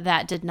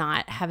that did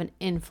not have an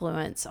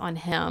influence on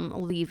him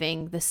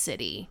leaving the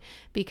city,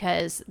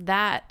 because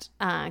that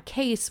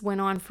case went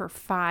on for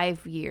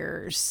 5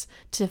 years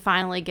to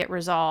finally get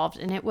resolved,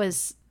 and it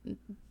was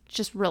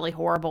just really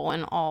horrible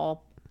in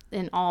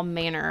all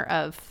manner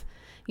of,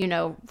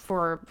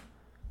 for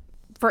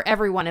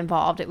everyone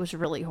involved, it was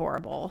really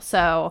horrible.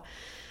 So,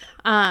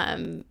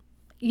 so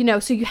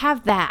you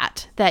have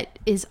that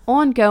is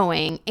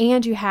ongoing,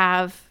 and you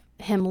have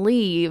him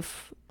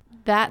leave.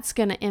 That's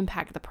going to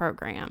impact the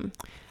program.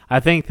 I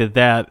think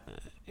that,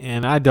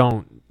 and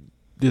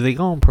do they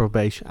go on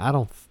probation? I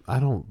don't,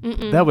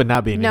 Mm-mm. That would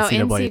not be an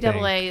NCAA thing.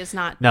 NCAA is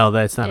not. No,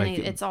 that's not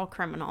it's all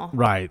criminal.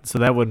 Right. So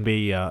that wouldn't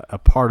be a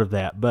part of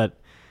that, but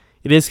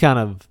it is kind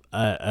of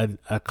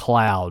a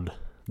cloud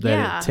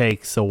that it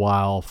takes a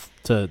while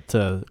to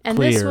and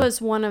clear. This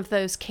was one of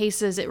those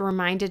cases. It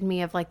reminded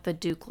me of the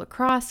Duke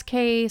lacrosse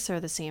case or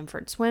the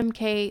Stanford swim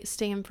case,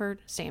 Stanford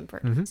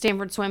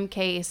swim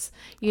case,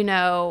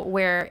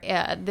 where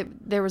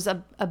there was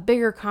a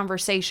bigger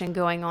conversation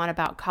going on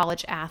about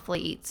college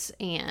athletes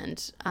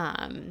and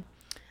not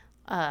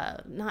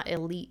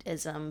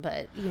elitism,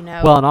 but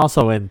well, and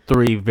also in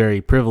 3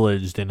 very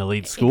privileged and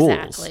elite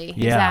schools.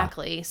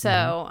 Exactly.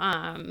 So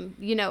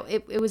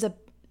it was a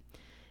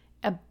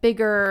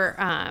bigger,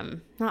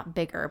 not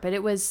bigger, but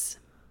it was,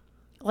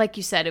 like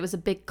you said, it was a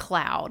big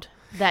cloud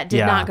that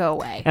did not go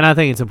away. And I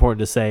think it's important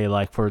to say,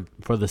 for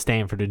the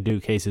Stanford and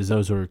Duke cases,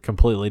 those were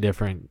completely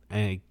different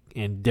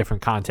in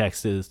different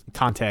context,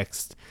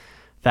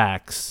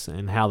 facts,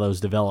 and how those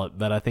developed.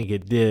 But I think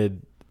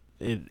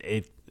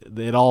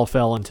it all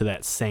fell into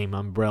that same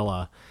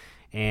umbrella,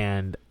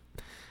 and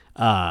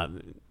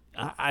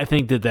I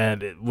think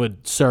that it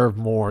would serve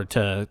more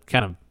to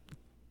kind of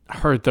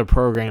hurt the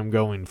program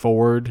going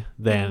forward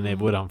than it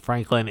would on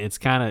Franklin. It's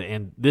kind of,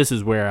 and this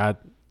is where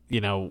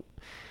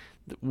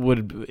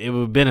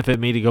would benefit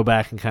me to go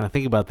back and kind of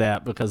think about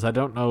that, because I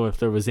don't know if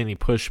there was any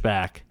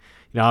pushback.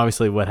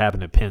 Obviously what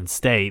happened at Penn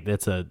State,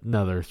 that's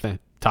another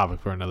topic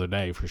for another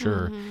day for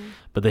sure. Mm-hmm.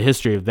 But the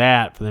history of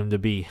that, for them to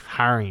be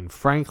hiring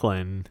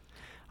Franklin,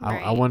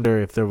 right. I wonder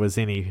if there was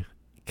any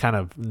kind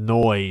of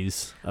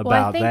noise about that.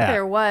 Well, I think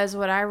there was.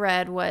 What I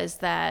read was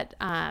that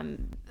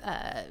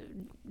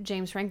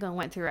James Franklin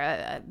went through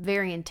a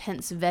very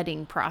intense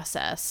vetting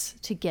process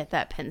to get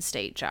that Penn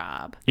State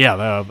job.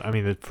 Yeah,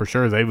 for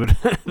sure they would,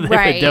 would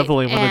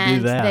definitely want to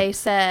do that. And they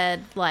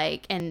said,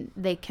 and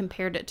they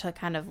compared it to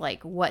kind of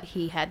what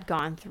he had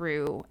gone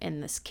through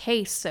in this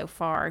case so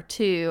far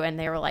too, and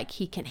they were like,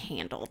 he can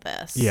handle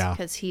this. Yeah.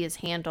 Because he has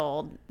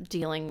handled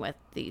dealing with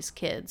these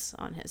kids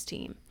on his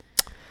team.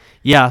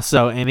 Yeah,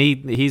 so, and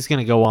he's going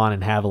to go on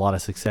and have a lot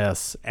of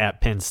success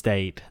at Penn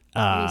State.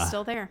 He's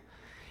still there.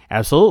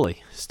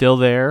 Absolutely, still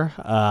there.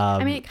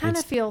 It kind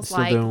of feels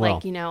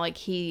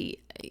he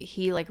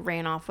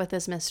ran off with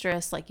his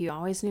mistress. You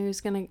always knew he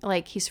was gonna.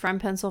 He's from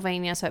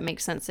Pennsylvania, so it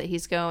makes sense that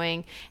he's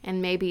going.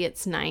 And maybe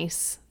it's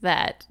nice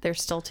that they're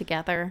still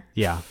together.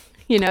 Yeah.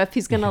 If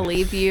he's gonna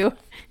leave you,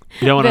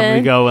 you don't want him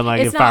to go and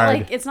get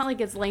fired. It's not like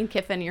it's Lane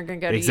Kiffin. You're gonna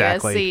go to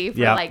exactly.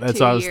 USC for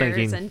 2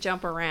 years and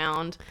jump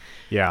around.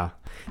 Yeah.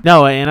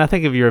 No, and I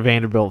think if you're a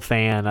Vanderbilt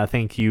fan, I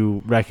think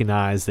you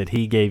recognize that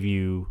he gave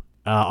you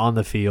on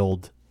the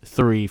field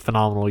 3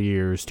 phenomenal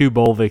years, 2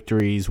 bowl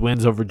victories,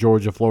 wins over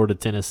Georgia, Florida,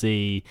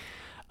 Tennessee,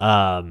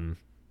 a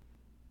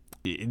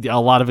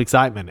lot of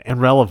excitement and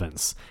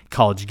relevance.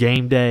 College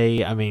game day.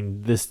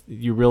 Game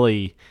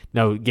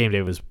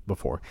day was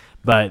before,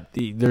 but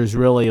there's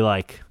really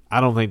I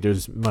don't think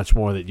there's much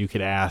more that you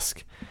could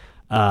ask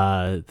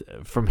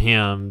from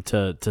him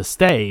to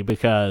stay,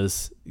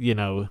 because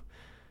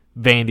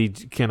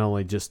Vandy can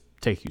only just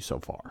take you so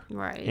far.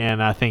 Right.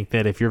 And I think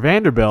that if you're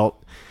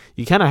Vanderbilt,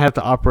 you kind of have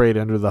to operate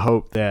under the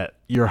hope that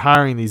you're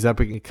hiring these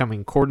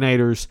up-and-coming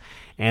coordinators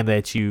and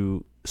that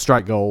you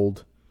strike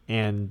gold,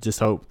 and just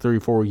hope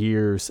 3-4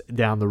 years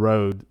down the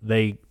road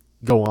they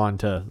go on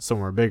to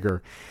somewhere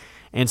bigger.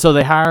 And so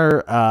they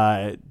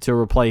hire, to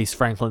replace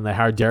Franklin, they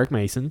hired Derek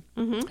Mason,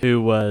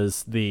 who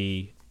was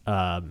the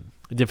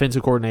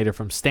defensive coordinator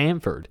from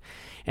Stanford.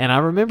 And I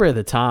remember at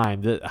the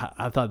time that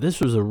I thought this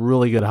was a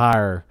really good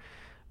hire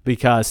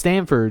because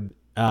Stanford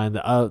in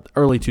the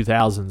early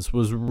 2000s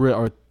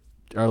or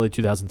early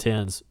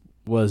 2010s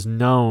was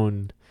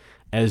known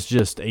as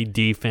just a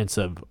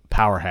defensive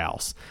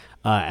powerhouse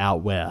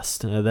out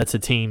west. That's a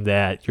team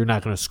that you're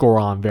not going to score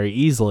on very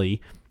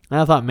easily. And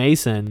I thought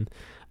Mason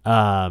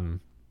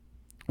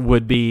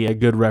would be a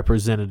good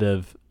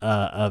representative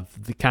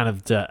of the kind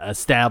of to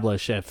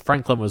establish. If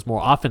Franklin was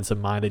more offensive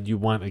minded, you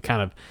want to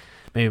kind of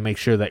maybe make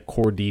sure that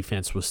core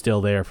defense was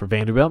still there for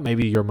Vanderbilt.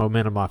 Maybe your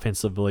momentum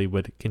offensively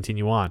would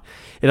continue on.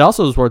 It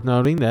also is worth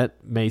noting that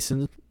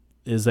Mason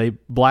is a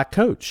black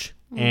coach,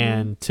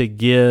 and to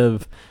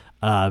give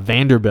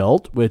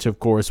Vanderbilt, which of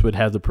course would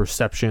have the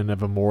perception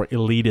of a more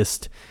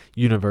elitist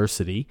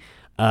university,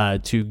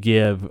 to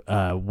give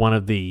one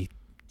of the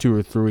 2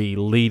 or 3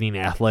 leading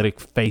athletic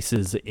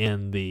faces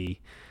in the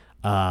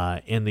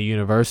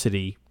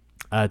university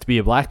to be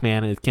a black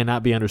man, it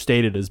cannot be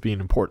understated as being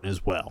important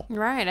as well.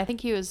 Right. I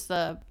think he was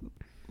the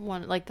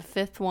one, like the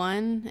 5th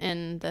one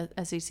in the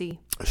SEC.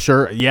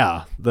 Sure.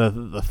 Yeah.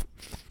 The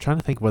trying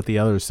to think what the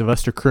others.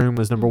 Sylvester Croom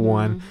was number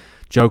 1.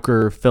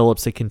 Joker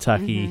Phillips at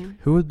Kentucky.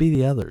 Who would be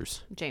the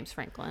others? James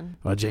Franklin.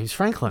 Well, James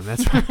Franklin.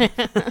 That's right.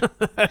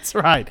 That's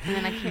right. And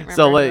then I can't remember.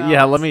 So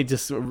let me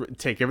just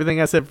take everything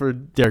I said for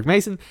Derek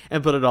Mason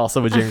and put it also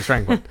with James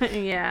Franklin.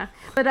 Yeah,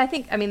 but I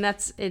think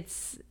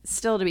it's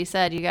still to be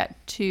said. You got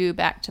 2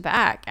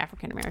 back-to-back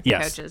African American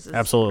coaches. It's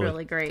absolutely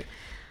really great.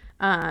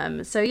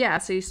 So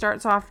he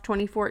starts off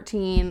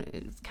 2014.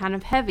 It's kind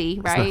of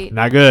heavy, right?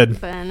 Not good.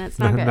 But it's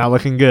not good. Not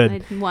looking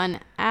good. They won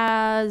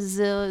as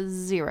a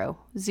zero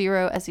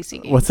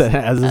SEC games. What's that?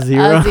 As a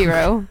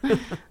zero?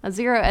 A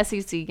zero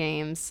SEC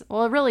games.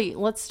 Well, really,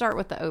 let's start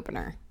with the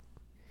opener.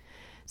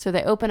 So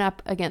they open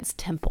up against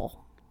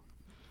Temple.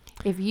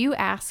 If you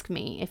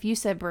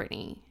said,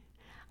 Brittany,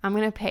 I'm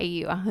going to pay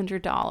you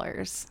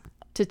 $100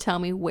 to tell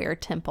me where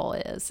Temple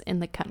is in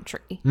the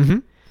country. Mm-hmm.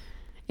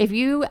 If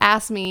you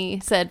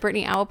said,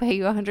 Brittany, I will pay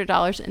you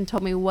 $100 and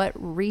told me what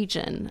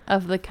region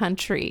of the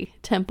country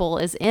Temple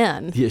is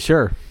in. Yeah,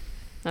 sure.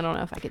 I don't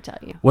know if I could tell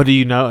you. What do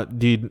you know?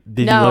 Did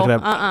you look it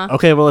up?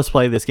 Okay, well, let's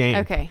play this game.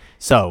 Okay.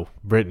 So,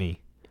 Brittany,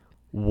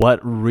 what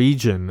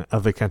region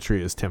of the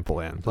country is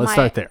Temple in? Let's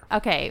start there.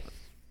 Okay.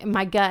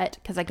 My gut,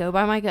 because I go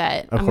by my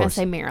gut, I'm going to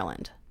say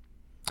Maryland.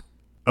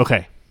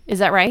 Okay. Is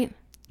that right?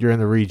 You're in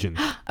the region.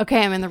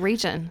 Okay, I'm in the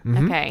region.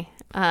 Mm-hmm. Okay.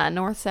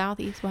 North, south,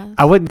 east, west.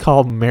 I wouldn't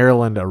call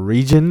Maryland a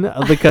region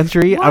of the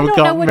country. Well, I would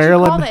call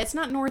Maryland. You call that. It's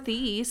not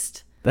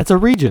northeast. That's a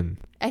region.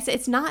 I say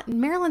it's not.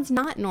 Maryland's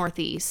not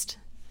northeast.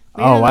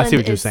 Maryland I see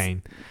what you're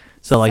saying.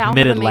 So like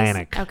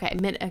mid-Atlantic. Okay,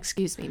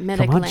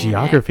 mid-Atlantic. Come on,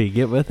 geography,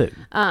 get with it.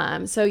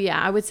 So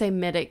yeah, I would say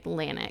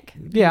mid-Atlantic.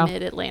 Yeah.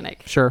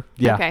 Mid-Atlantic. Sure.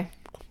 Yeah. Okay.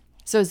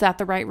 So is that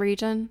the right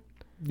region?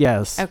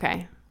 Yes.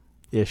 Okay.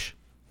 Ish.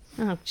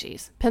 Oh,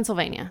 geez.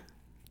 Pennsylvania.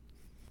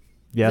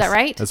 Yes. Is that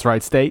right? That's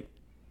right state.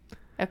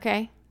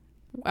 Okay.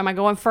 Am I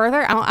going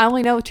further? I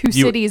only know 2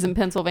 cities in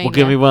Pennsylvania. Well,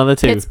 give me one of the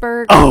 2.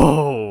 Pittsburgh.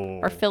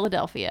 Or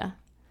Philadelphia.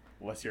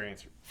 What's your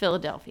answer?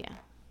 Philadelphia.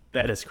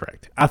 That is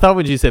correct. I thought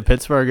when you said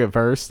Pittsburgh at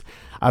first,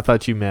 I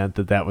thought you meant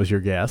that was your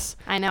guess.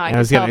 I know. I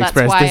was going to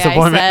express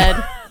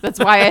disappointment. That's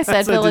why I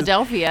said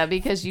Philadelphia,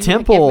 because you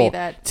Temple, give me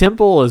that.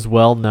 Temple is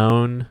well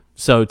known.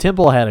 So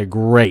Temple had a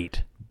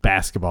great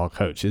basketball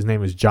coach. His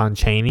name was John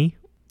Chaney.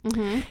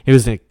 Mm-hmm. He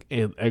was a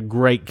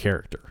great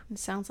character. It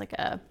sounds like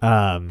a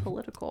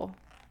political.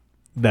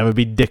 That would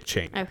be Dick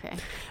Cheney. Okay.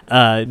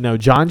 No,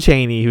 John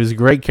Chaney. He was a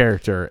great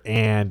character,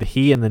 and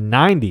he in the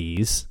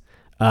 90s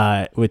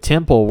with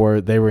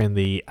Temple they were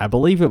in I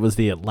believe it was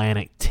the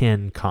Atlantic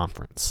 10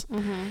 Conference,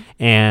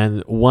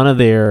 and one of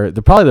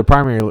probably the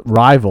primary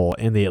rival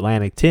in the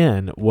Atlantic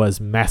 10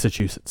 was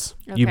Massachusetts,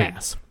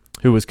 UMass,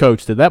 who was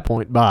coached at that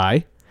point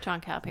by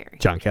John Calipari.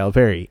 John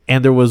Calipari.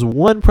 And there was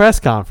one press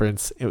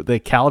conference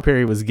that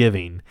Calipari was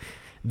giving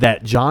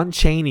that John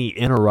Chaney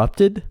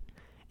interrupted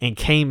and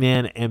came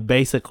in and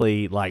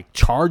basically like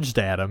charged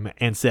at him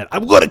and said,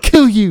 "I'm going to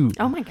kill you."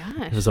 Oh my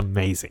gosh. It was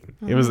amazing.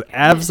 It was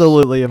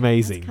absolutely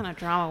amazing. That's the kind of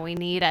drama we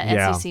need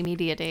at SEC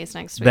Media Days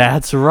next week.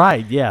 That's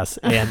right. Yes.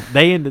 And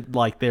they ended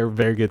they're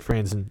very good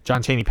friends, and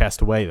John Chaney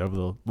passed away over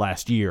the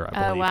last year,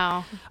 I believe.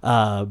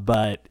 Oh,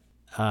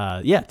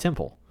 wow. Yeah,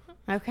 Temple.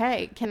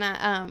 Okay. Can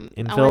I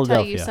in I Philadelphia. want to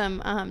tell you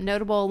some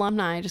notable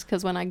alumni just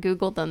because when I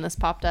Googled them, this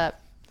popped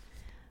up.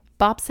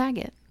 Bob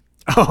Saget.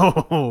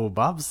 Oh,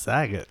 Bob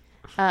Saget.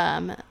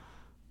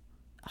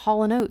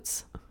 Hall and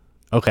Oates.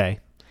 Okay.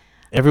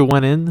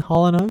 Everyone in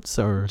Hall and Oates,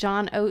 or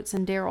John Oates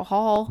and Daryl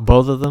Hall.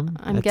 Both of them?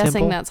 I'm guessing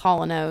Temple? that's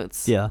Hall and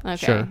Oates. Yeah, okay.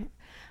 sure.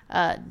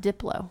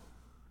 Diplo.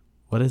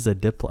 What is a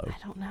Diplo? I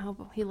don't know,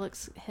 but he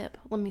looks hip.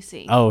 Let me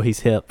see. Oh,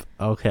 he's hip.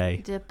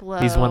 Okay.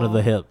 Diplo. He's one of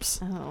the hips.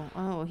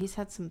 Oh, he's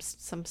had some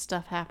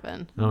stuff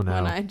happen. Oh, no.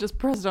 When I just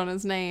pressed on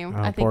his name.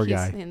 Oh, I think poor he's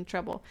guy. in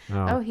trouble.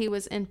 Oh. He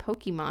was in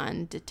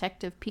Pokemon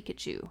Detective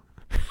Pikachu.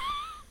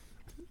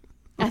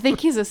 I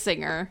think he's a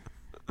singer.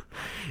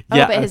 Oh,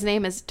 Yeah. but his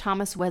name is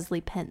Thomas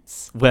Wesley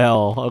Pence.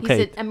 Well, okay.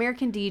 He's an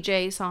American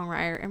DJ,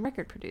 songwriter, and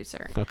record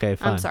producer. Okay,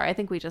 fine. I'm sorry. I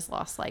think we just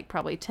lost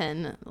probably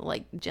 10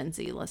 Gen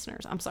Z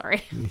listeners. I'm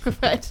sorry.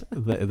 But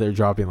They're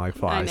dropping like I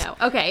flies. know.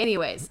 Okay,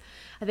 anyways.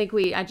 I think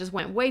I just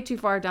went way too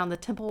far down the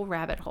Temple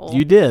rabbit hole.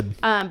 You did.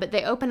 But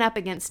they open up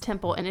against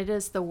Temple, and it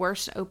is the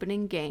worst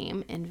opening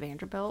game in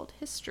Vanderbilt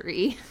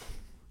history.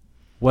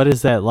 What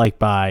is that like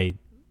by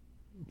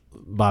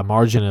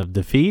margin of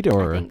defeat,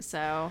 or I think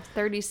so.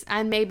 30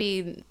 and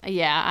maybe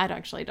I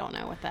actually don't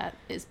know what that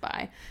is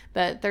by,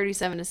 but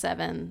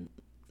 37-7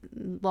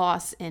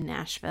 loss in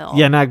Nashville.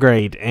 Yeah, not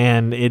great,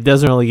 and it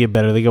doesn't really get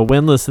better. They go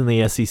winless in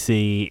the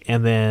SEC,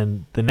 and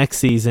then the next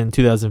season,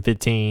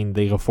 2015,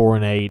 they go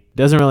 4-8.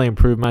 Doesn't really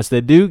improve much.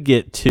 They do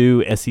get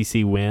 2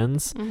 SEC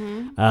wins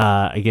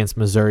against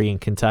Missouri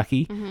and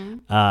Kentucky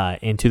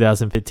in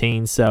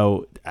 2015.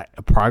 So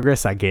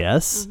progress, I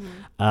guess.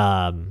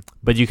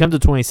 But you come to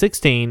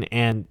 2016,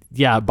 and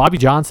Bobby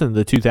Johnson in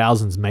the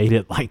 2000s made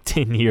it like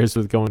 10 years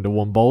with going to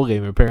one bowl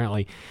game.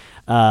 Apparently,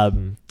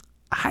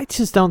 I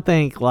just don't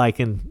think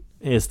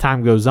as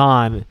time goes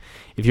on,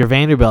 if you're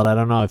Vanderbilt, I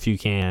don't know if you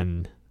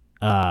can.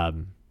 I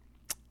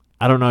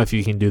don't know if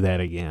you can do that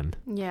again.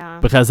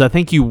 Yeah. Because I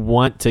think you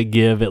want to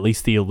give at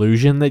least the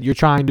illusion that you're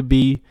trying to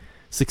be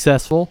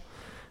successful,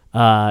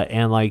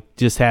 and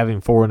just having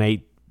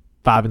 4-8,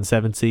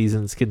 5-7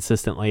 seasons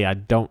consistently, I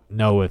don't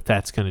know if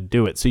that's going to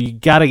do it. So you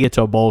got to get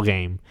to a bowl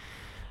game,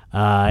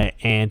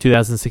 and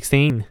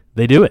 2016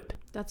 they do it.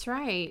 That's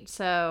right.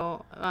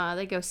 So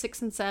they go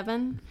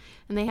 6-7,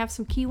 and they have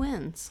some key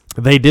wins.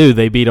 They do.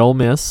 They beat Ole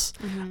Miss.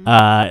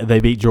 They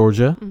beat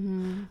Georgia.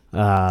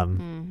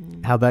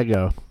 How'd that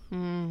go?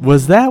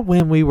 Was that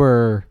when we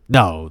were?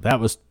 No, that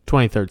was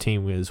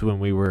 2013. Was when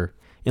we were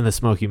in the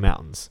Smoky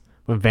Mountains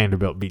when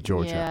Vanderbilt beat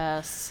Georgia.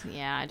 Yes.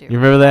 Yeah, I do. You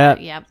remember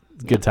that? Yep.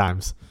 Good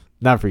times.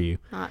 Not for you.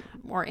 Not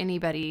or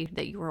anybody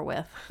that you were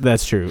with.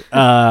 That's true.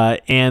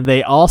 And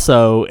they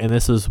also, and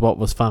this is what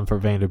was fun for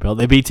Vanderbilt,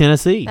 they beat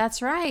Tennessee.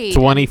 That's right.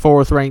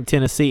 24th ranked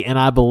Tennessee, and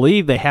I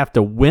believe they have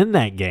to win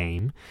that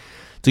game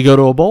to go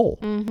to a bowl,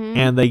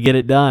 and they get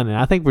it done. And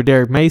I think for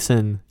Derek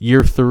Mason,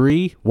 year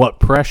 3, what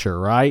pressure,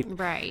 right?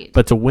 Right.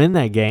 But to win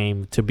that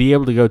game, to be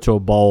able to go to a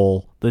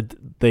bowl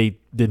that they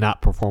did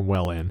not perform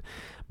well in,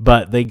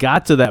 but they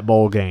got to that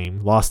bowl game,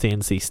 lost to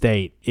NC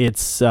State.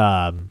 It's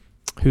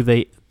who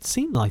they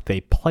seem like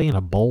they play in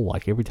a bowl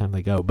like every time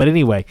they go. But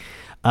anyway,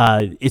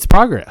 it's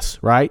progress,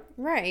 right?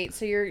 Right.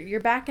 So you're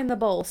back in the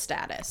bowl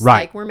status.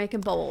 Right. Like we're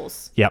making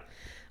bowls. Yep.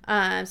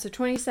 So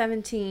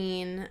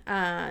 2017,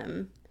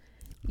 I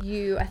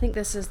think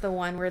this is the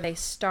one where they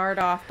start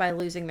off by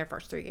losing their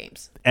first 3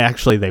 games.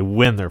 Actually, they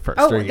win their first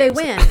 3 games. Oh, they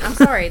win. I'm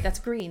sorry. That's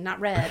green, not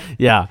red.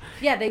 Yeah.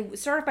 Yeah, they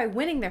start off by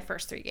winning their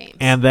first 3 games.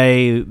 And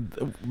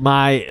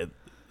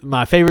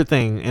my favorite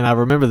thing, and I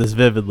remember this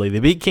vividly, they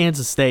beat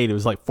Kansas State. It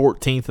was like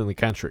 14th in the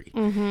country.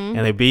 And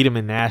they beat them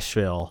in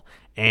Nashville.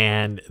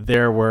 And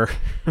there were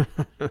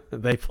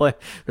they're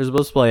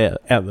supposed to play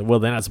well,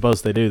 they're not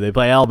supposed to do. They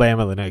play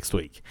Alabama the next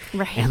week.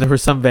 Right. And there were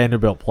some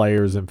Vanderbilt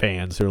players and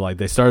fans who were like,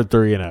 they started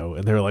 3-0,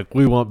 and they're like,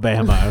 we want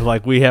Bama.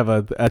 Like, we have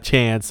a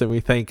chance, and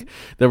we think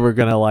that we're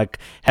gonna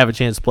have a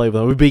chance to play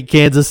with them. We beat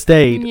Kansas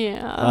State.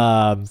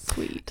 Yeah.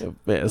 Sweet.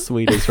 Yeah,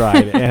 sweet is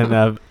right.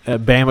 And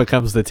Bama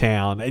comes to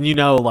town, and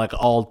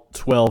all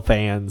 12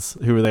 fans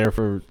who were there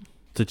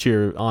to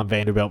cheer on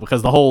Vanderbilt,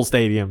 because the whole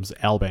stadium's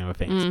Alabama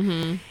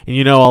fans.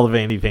 And all the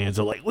Vandy fans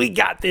are like, we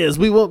got this,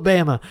 we want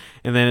Bama.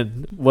 And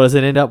then what does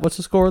it end up? What's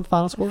the score, the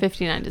final score?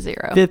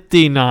 59-0.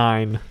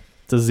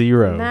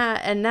 59-0.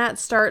 And that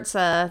starts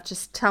a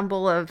just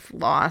tumble of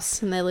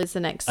loss, and they lose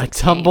the next 6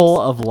 games. Tumble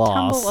of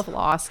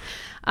loss.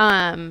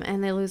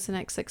 And they lose the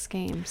next 6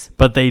 games.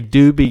 But they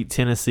do beat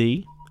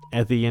Tennessee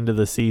at the end of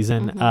the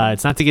season.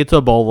 It's not to get to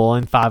a bowl. They'll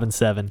end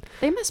 5-7.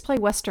 They must play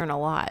Western a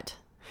lot.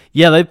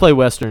 Yeah, they play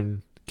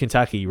Western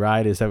Kentucky,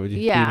 right? Is that what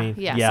you mean?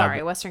 Yeah,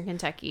 sorry, Western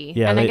Kentucky.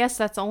 Yeah, and I guess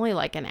that's only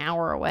like an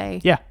hour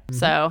away. Yeah.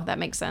 So that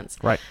makes sense.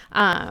 Right.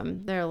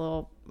 They're a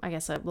little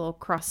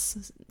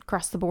cross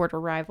the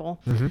border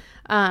rival.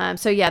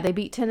 So yeah, they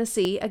beat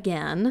Tennessee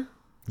again.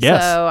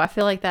 Yes. So I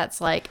feel like that's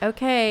like,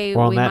 okay,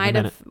 More on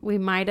that we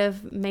might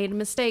have made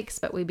mistakes,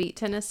 but we beat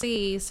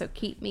Tennessee, so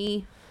keep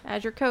me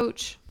as your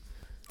coach.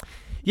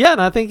 Yeah,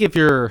 and I think if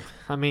you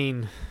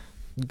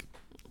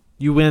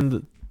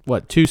win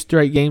 2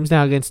 straight games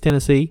now against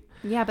Tennessee.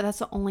 Yeah, but that's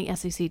the only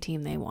SEC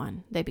team they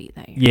beat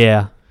that year.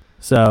 Yeah.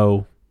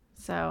 So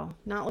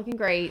not looking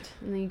great.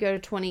 And then you go to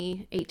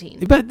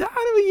 2018. But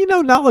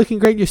not looking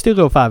great. You still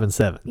go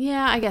 5-7.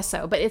 Yeah, I guess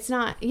so. But it's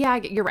not. Yeah,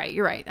 you're right.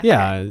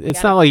 Yeah, okay.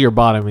 it's not like you're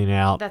bottoming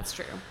out. That's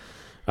true.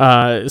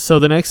 So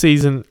the next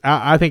season,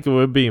 I think it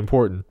would be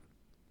important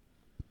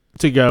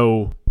to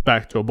go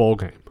back to a bowl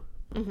game.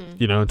 In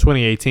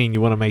 2018,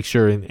 you want to make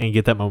sure and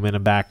get that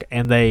momentum back,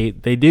 and they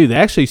do. They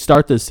actually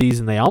start this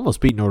season. They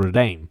almost beat Notre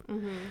Dame.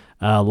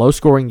 Low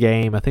scoring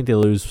game. I think they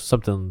lose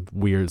something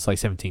weird. It's like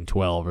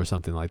 17-12 or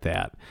something like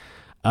that.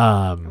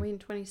 Are we in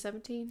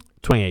 2017?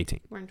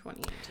 2018. We're in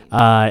 2018.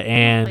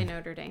 And play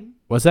Notre Dame.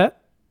 What's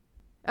that?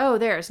 Oh,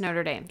 there's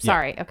Notre Dame.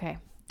 Sorry. Yeah. Okay.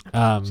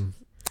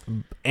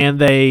 And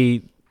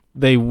they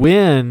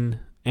win,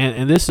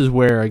 and this is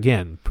where,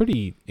 again,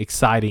 pretty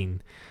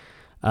exciting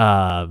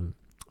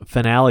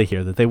finale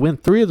here, that they win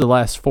 3 of the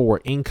last 4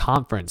 in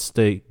conference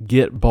to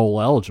get bowl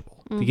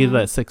eligible, to get to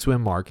that 6-win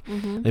mark.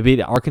 They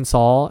beat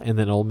Arkansas and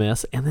then Ole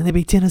Miss, and then they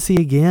beat Tennessee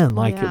again,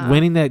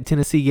 winning that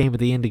Tennessee game at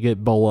the end to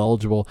get bowl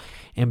eligible,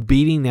 and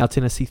beating now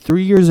Tennessee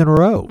 3 years in a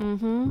row,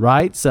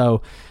 right?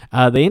 So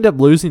they end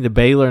up losing to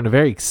Baylor in a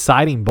very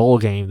exciting bowl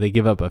game. They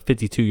give up a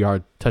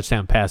 52-yard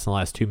touchdown pass in the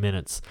last 2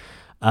 minutes.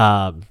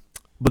 But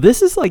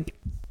this is like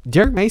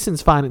Derek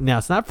Mason's finding, now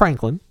it's not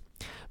Franklin,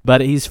 but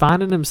he's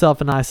finding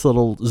himself a nice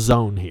little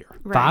zone here.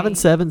 Right.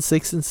 5-7,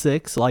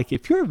 6-6. Like,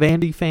 if you're a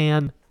Vandy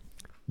fan,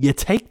 you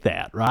take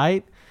that,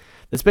 right?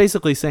 That's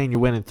basically saying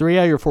you're winning 3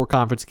 out of your 4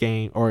 conference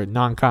game or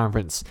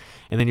non-conference,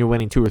 and then you're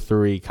winning 2 or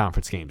 3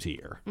 conference games a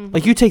year.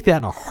 Like, you take that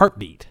in a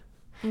heartbeat.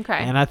 Okay.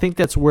 And I think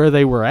that's where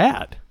they were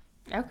at.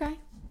 Okay.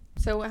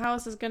 So how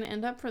is this going to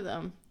end up for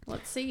them?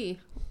 Let's see.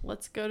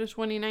 Let's go to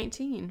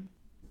 2019.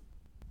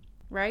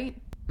 Right?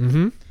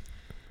 Mm-hmm.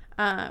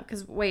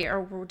 Because, wait,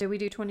 or did we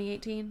do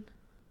 2018?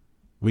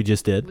 We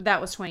just did.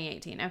 That was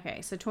 2018.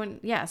 Okay. So,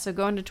 so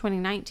going to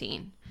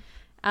 2019.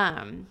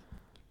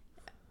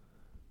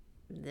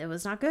 It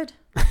was not good.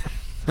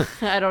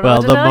 I don't know. Well,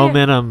 what to the tell you.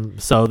 momentum.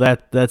 So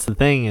that's the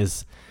thing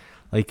is,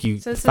 like, you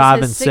So this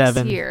 5 is and his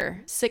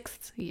 7.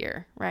 sixth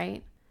year,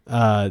 right?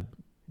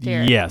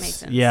 Yes,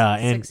 Mason's yeah,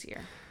 and 6th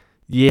year.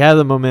 you have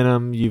the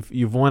momentum.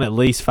 You've won at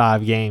least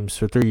 5 games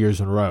for 3 years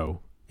in a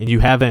row, and you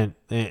haven't.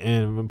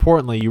 And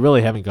importantly, you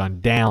really haven't gone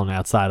down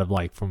outside of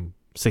like from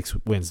 6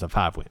 wins to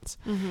 5 wins.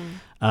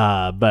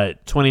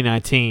 But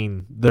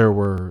 2019, there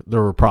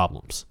were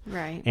problems,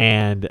 Right.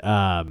 and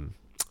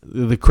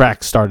the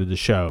cracks started to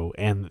show,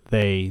 and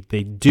they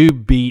do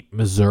beat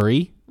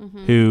Missouri,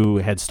 who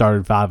had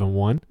started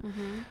 5-1,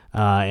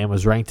 and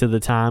was ranked at the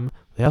time.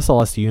 They also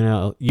lost to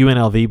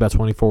UNLV by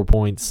 24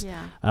 points,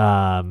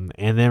 and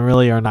then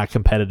really are not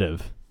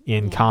competitive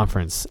in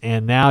conference.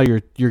 And now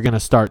you're going to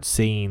start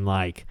seeing,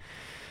 like,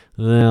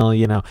 well,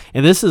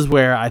 and this is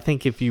where I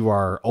think if you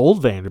are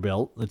old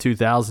Vanderbilt, the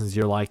 2000s,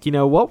 you're like, you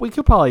know what, we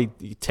could probably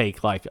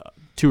take like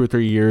 2 or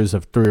 3 years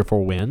of 3 or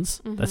 4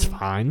 wins. That's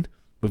fine.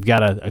 We've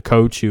got a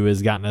coach who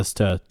has gotten us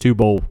to 2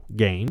 bowl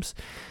games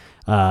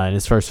in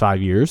his first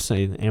 5 years,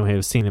 and we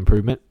have seen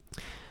improvement.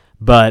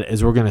 But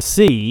as we're going to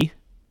see,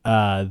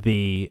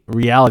 the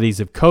realities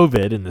of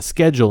COVID and the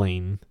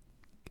scheduling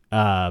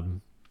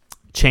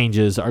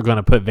changes are going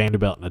to put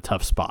Vanderbilt in a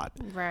tough spot.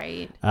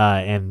 Right.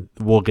 And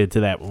we'll get to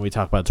that when we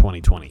talk about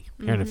 2020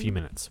 here in a few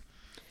minutes.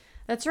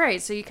 That's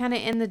right. So you kind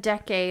of end the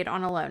decade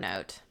on a low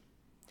note.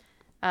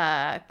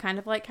 Kind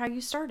of like how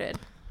you started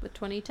with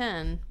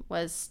 2010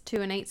 was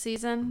 2-8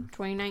 season,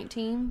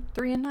 2019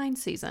 3-9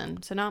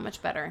 season. So not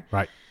much better.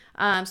 Right.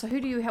 So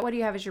what do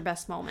you have as your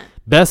best moment?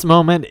 Best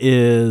moment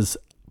is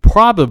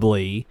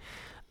probably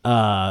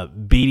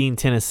beating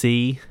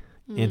Tennessee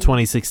in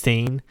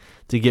 2016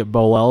 to get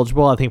bowl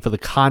eligible. I think for the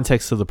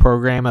context of the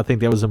program, I think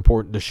that was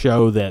important to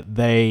show that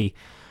they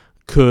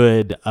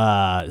could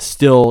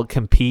still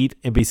compete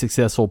and be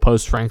successful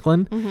post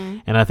Franklin.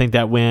 And I think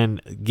that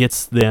win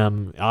gets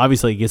them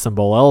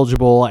bowl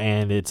eligible,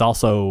 and it's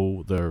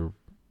also their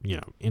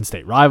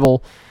in-state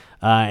rival.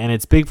 And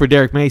it's big for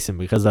Derek Mason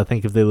because I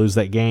think if they lose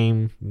that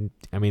game,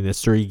 I mean,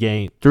 there's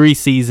 3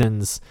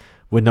 seasons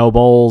with no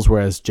bowls,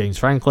 whereas James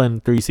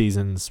Franklin, 3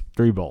 seasons,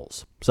 3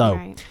 bowls.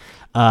 So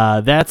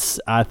that's,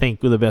 I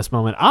think, the best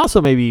moment.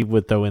 Also maybe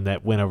with the win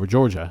that win over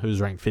Georgia, who's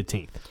ranked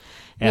 15th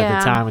at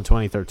the time in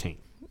 2013.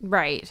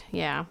 Right,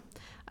 yeah.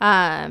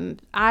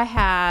 I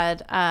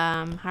had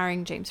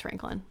hiring James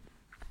Franklin.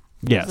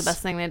 Yes. That was the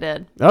best thing they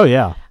did. Oh,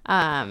 yeah.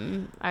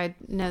 I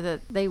know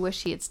that they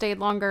wish he had stayed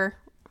longer.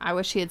 I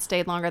wish he had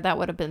stayed longer. That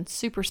would have been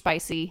super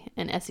spicy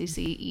in SEC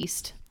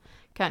East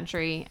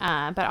country.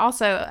 But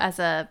also, as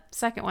a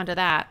second one to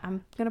that,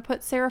 I'm going to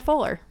put Sarah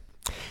Fuller.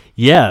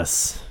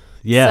 Yes.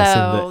 Yes.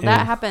 So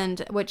that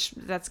happened, which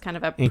that's kind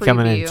of a preview.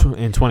 Coming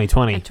in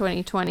 2020. In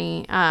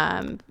 2020,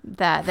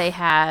 that they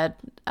had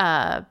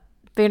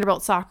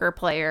Vanderbilt soccer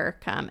player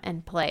come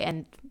and play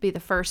and be the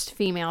first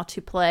female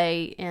to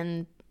play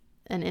in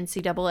an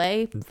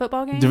NCAA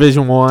football game.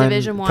 Division One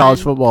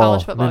college football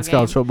men's game.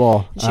 College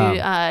football. She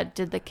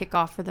did the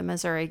kickoff for the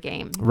Missouri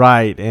game.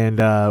 Right,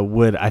 and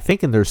I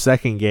think in their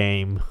second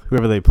game,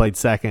 whoever they played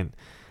second,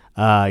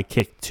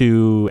 kicked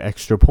 2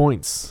 extra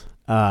points.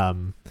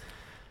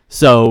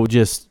 So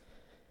just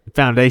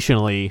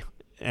foundationally,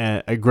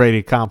 a great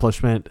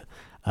accomplishment.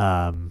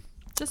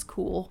 Just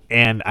cool.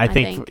 And I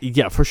think.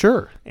 Yeah, for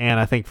sure. And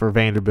I think for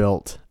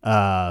Vanderbilt,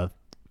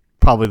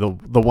 probably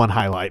the one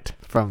highlight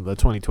from the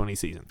 2020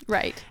 season.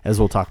 Right. As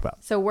we'll talk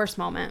about. So worst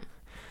moment.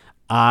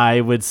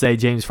 I would say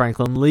James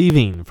Franklin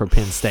leaving for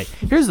Penn State.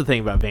 Here's the thing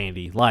about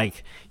Vandy.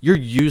 Like, you're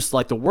used,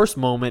 like, the worst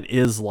moment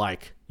is,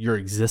 like, your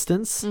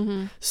existence.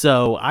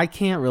 So I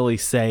can't really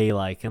say,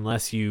 like,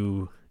 unless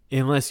you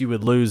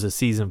would lose a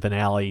season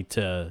finale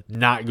to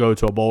not go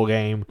to a bowl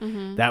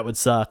game, that would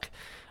suck.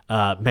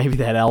 Maybe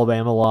that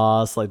Alabama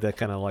loss, like, that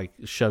kind of, like,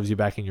 shoves you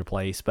back in your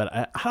place. But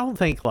I don't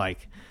think,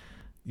 like,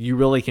 you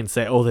really can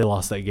say, oh, they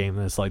lost that game.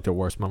 That's like their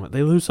worst moment.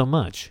 They lose so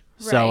much.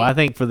 So Right. I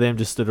think for them,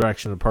 just the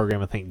direction of the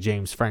program, I think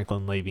James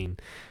Franklin leaving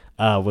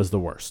was the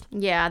worst.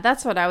 Yeah,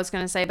 that's what I was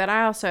going to say. But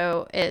I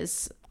also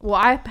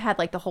I had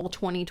like the whole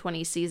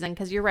 2020 season,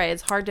 because you're right.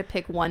 It's hard to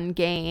pick one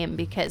game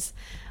because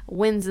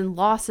wins and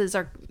losses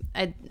are,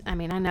 I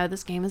mean, I know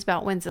this game is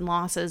about wins and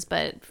losses,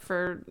 but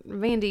for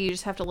Vandy, you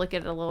just have to look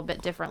at it a little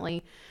bit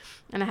differently.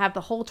 And I have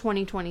the whole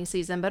 2020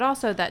 season, but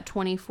also that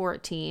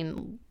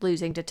 2014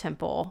 losing to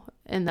Temple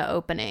in the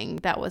opening.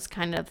 That was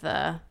kind of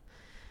the,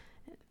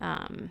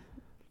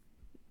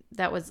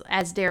 that was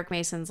as Derek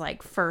Mason's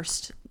like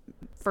first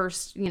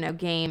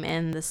game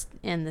in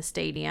the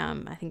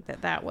stadium. I think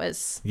that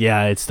was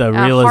Yeah, it's the a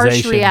harsh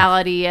realization.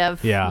 reality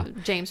of Yeah.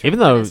 James Even Franklin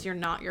though- is you're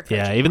not your coach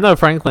Yeah, even anymore. though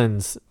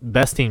Franklin's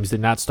best teams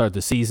did not start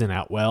the season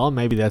out well,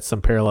 maybe that's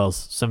some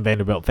parallels some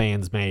Vanderbilt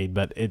fans made,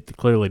 but it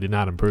clearly did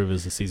not improve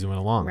as the season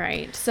went along.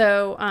 Right.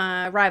 So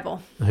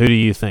rival. Who do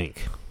you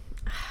think?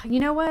 You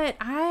know what?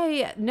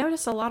 I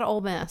noticed a lot of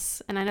Ole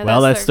Miss, and I know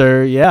Well, that's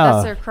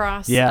that's their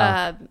cross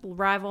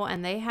rival,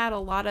 and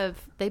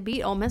they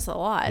beat Ole Miss a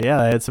lot. yeah,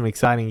 they had some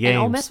exciting games. And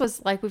Ole Miss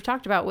was, like we've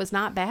talked about, was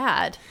not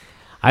bad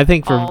I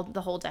think for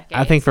the whole decade.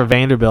 I think for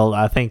Vanderbilt,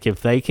 I think if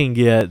they can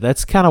get,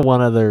 that's kind of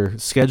one of their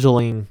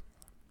scheduling.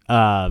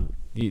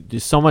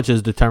 Just so much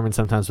is determined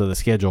sometimes with the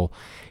schedule.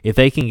 If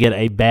they can get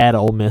a bad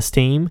Ole Miss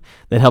team,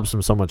 that helps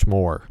them so much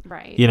more.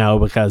 Right.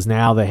 Because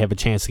now they have a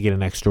chance to get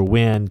an extra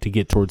win to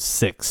get towards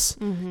 6.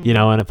 Mm-hmm.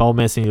 And if Ole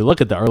Miss, and you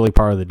look at the early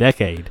part of the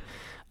decade,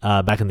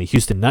 back in the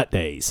Houston Nut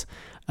days,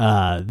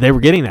 they were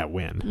getting that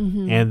win.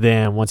 Mm-hmm. And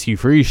then once Hugh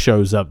Freeze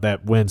shows up,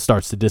 that win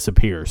starts to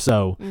disappear.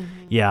 So,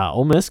 yeah,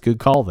 Ole Miss, good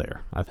call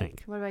there, I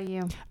think. What about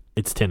you?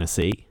 It's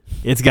Tennessee.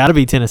 It's got to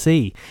be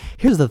Tennessee.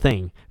 Here's the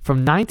thing. From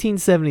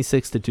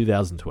 1976 to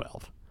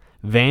 2012,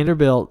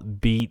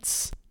 Vanderbilt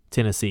beats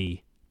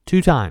Tennessee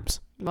 2 times.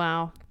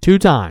 Wow. 2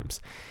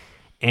 times.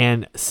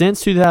 And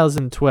since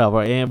 2012,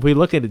 and if we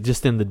look at it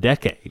just in the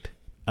decade,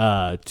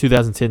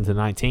 2010 to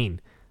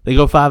 19, they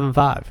go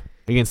 5-5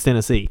 against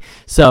Tennessee.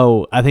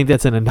 So I think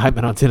that's an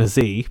indictment on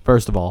Tennessee,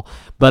 first of all.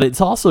 But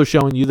it's also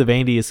showing you the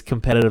Vandy is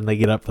competitive and they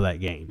get up for that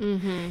game.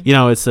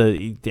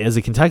 Mm-hmm. As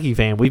a Kentucky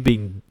fan, we've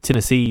beaten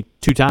Tennessee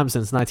 2 times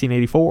since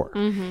 1984.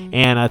 Mm-hmm.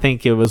 And I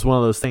think it was one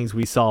of those things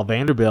we saw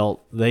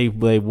Vanderbilt. They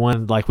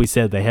won, like we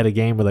said, they had a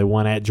game where they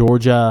won at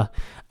Georgia.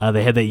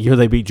 They had that year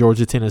they beat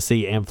Georgia,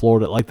 Tennessee, and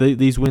Florida. Like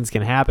these wins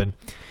can happen.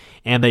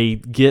 And they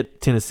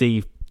get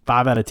Tennessee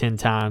 5 out of 10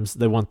 times.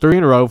 They won 3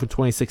 in a row from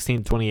 2016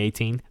 to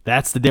 2018.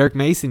 That's the Derek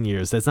Mason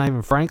years. That's not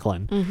even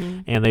Franklin. Mm-hmm.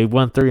 And they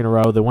won 3 in a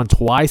row. They won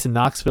twice in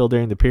Knoxville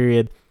during the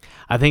period.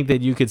 I think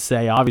that you could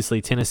say,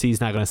 obviously, Tennessee's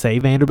not going to say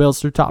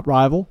Vanderbilt's their top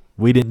rival.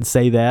 We didn't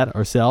say that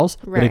ourselves.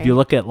 But if you Right.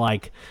 look at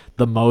like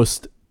the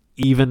most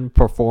even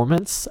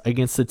performance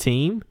against the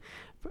team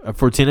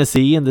for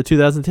Tennessee in the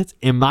 2010s,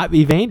 it might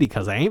be Vandy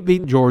because they ain't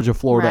beating Georgia,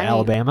 Florida, Right.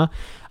 Alabama.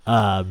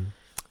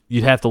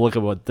 You'd have to look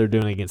at what they're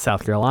doing against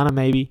South Carolina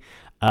maybe.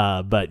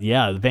 But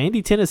yeah, the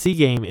Vandy-Tennessee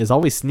game is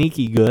always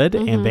sneaky good,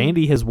 and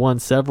Vandy has won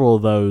several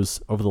of those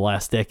over the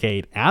last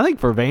decade. And I think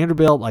for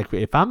Vanderbilt, like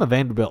if I'm a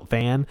Vanderbilt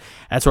fan,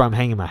 that's where I'm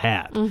hanging my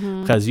hat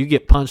because you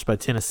get punched by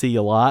Tennessee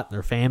a lot,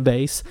 their fan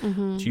base.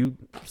 But you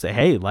say,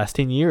 hey, last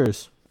 10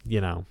 years,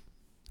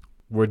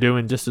 we're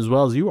doing just as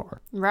well as you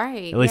are,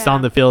 Right. at least yeah.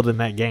 on the field in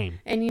that game.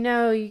 And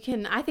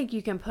I think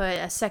you can put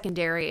a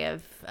secondary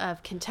of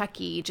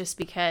Kentucky just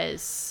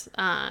because,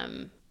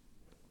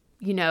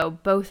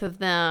 both of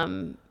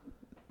them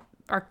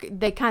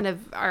they kind of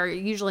are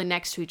usually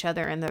next to each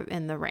other in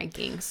the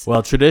rankings.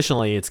 Well,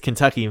 traditionally, it's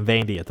Kentucky and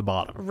Vandy at the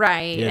bottom.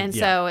 Right. Yeah, and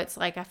yeah. so it's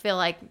like I feel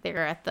like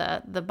they're at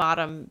the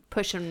bottom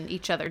pushing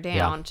each other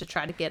down to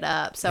try to get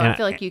up. So And I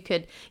feel like you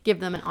could give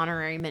them an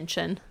honorary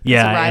mention Yeah,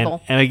 as a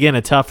rival. and again,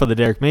 a tough for the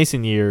Derek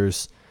Mason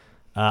years.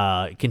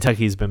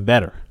 Kentucky's been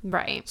better.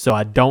 Right. So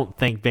I don't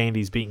think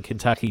Vandy's beaten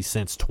Kentucky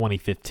since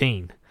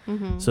 2015.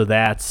 Mm-hmm. So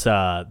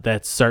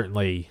that's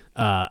certainly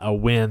a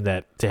win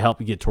that to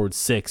help you get towards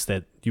 6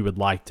 that you would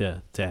like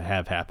to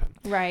have happen.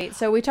 Right.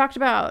 So we talked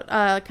about,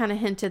 kind of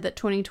hinted that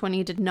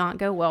 2020 did not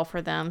go well for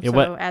them. Yeah, So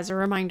what- as a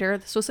reminder,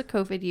 this was a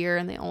COVID year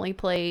and they only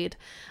played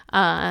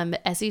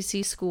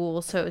SEC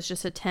schools. So it was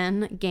just a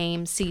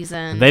 10-game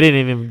season. They didn't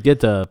even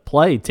get to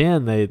play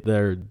 10.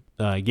 Their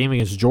game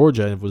against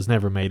Georgia was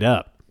never made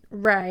up.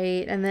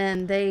 Right. And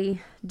then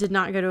they did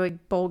not go to a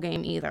bowl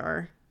game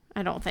either,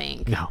 I don't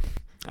think. No,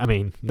 I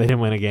mean they didn't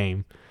win a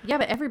game. Yeah,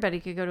 but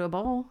everybody could go to a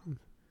bowl.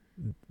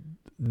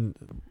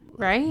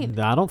 Right?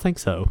 I don't think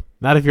so.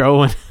 Not if you're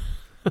Owen.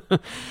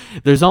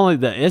 There's only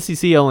the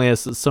SEC only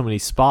has so many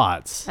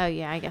spots. Oh,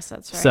 yeah, I guess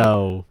that's right.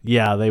 So,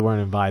 yeah, they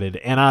weren't invited.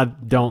 And I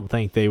don't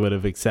think they would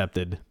have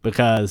accepted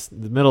because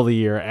the middle of the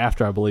year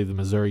after, I believe, the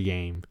Missouri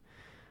game,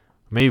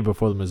 maybe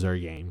before the Missouri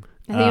game,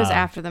 I think it was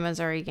after the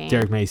Missouri game.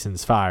 Derek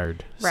Mason's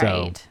fired.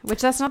 Right. So,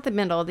 Which that's not the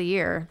middle of the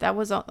year. That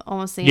was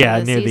almost the yeah,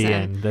 end of the near season. the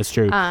end. That's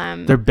true.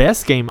 Um, Their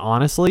best game,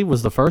 honestly,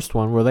 was the first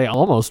one where they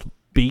almost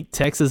beat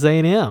Texas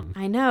A&M.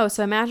 I know.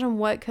 So imagine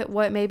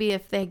what maybe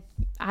if they,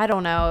 I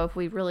don't know if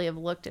we really have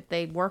looked if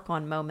they'd work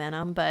on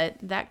momentum, but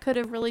that could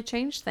have really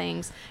changed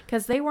things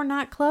because they were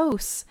not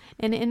close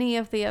in any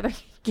of the other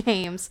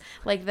games,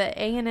 like the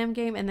A&M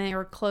game, and they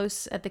were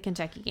close at the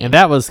Kentucky game. And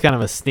that was kind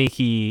of a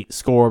sneaky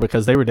score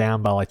because they were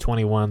down by like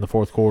 21 in the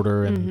fourth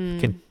quarter,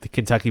 and the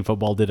Kentucky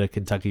football did a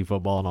Kentucky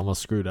football and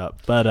almost screwed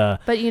up. But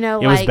you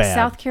know, it was like bad.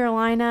 South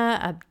Carolina,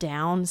 a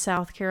down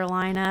South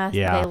Carolina,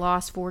 Yeah. they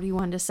lost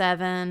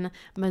 41-7.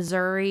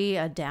 Missouri,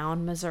 a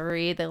down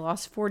Missouri, they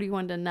lost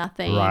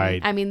 41-0.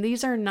 Right. I mean,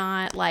 these are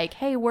not like,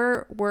 hey,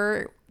 we're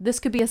this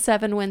could be a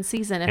 7-win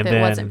season if And it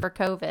then- wasn't for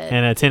COVID.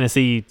 And a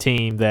Tennessee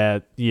team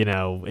that,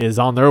 is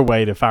on their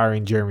way to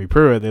firing Jeremy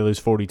Pruitt, they lose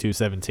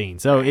 42-17.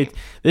 So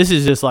this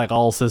is just like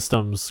all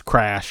systems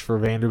crash for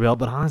Vanderbilt.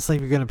 But honestly,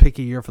 if you're going to pick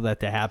a year for that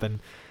to happen,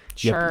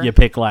 Sure. you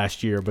pick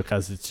last year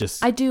because it's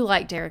just... I do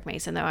like Derek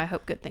Mason, though. I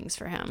hope good things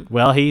for him.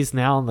 Well, he's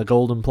now in the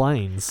Golden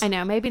Plains. I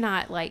know, maybe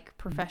not like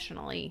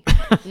professionally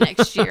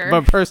next year.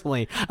 But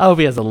personally, I hope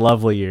he has a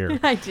lovely year.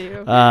 I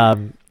do.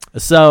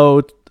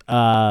 So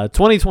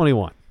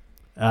 2021,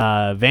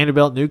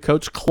 Vanderbilt new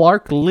coach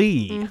Clark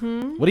Lee.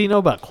 Mm-hmm. What do you know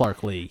about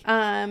Clark Lee?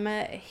 I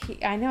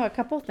know a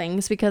couple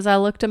things because I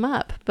looked him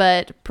up,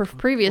 but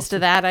previous to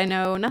that, I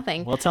know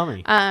nothing. Well, tell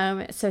me.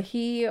 So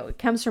he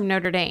comes from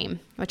Notre Dame,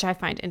 which I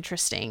find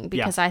interesting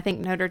because I think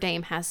Notre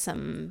Dame has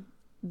some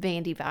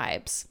Vandy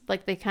vibes.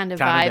 Like they kind of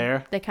vibe.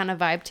 there? They kind of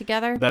vibe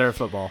together. Better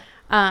football.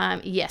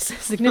 Yes,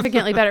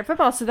 significantly better at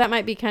football. So that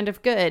might be kind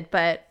of good,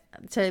 but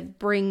to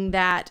bring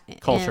that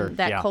Culture, in,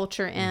 that yeah.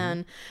 culture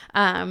in.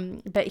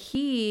 But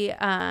he,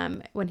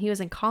 when he was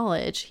in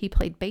college, he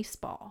played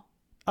baseball,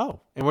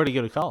 Oh, and where did he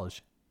go to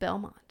college?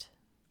 Belmont.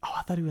 Oh,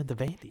 I thought he went to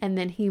Vandy. And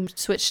then he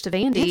switched to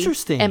Vandy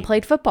Interesting. and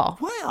played football.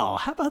 Well,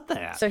 how about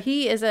that? So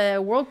he is a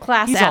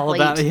world-class He's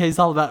athlete. he's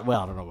all about,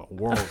 well, I don't know about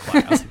world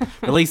class,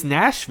 at least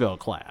Nashville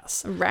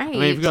class. Right. I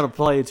mean, if you're going to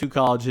play two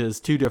colleges,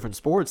 two different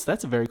sports,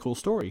 that's a very cool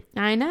story.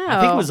 I know. I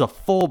think it was a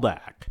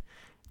fullback.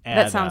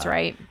 That sounds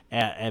right.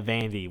 At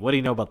Vandy. What do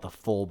you know about the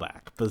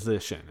fullback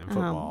position in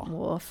football?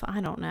 Wolf.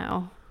 I don't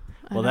know.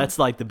 Well, that's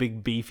like the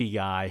big beefy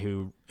guy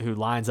who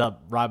lines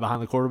up right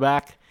behind the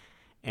quarterback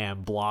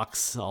and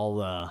blocks all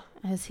the...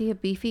 Is he a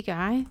beefy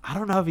guy? I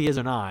don't know if he is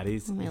or not.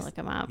 Let me look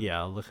him up.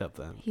 Yeah, look up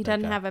that. He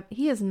doesn't have a.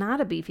 He is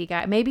not a beefy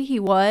guy. Maybe he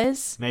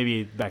was,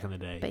 Maybe back in the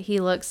day. but he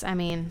looks. I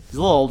mean, He's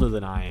a little older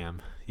than I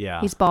am.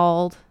 Yeah. he's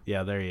bald.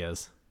 Yeah, there he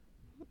is.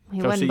 He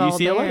Coached wasn't at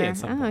bald UCLA there. at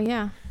some Oh point.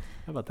 yeah,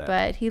 How about that?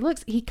 but he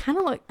looks. He kind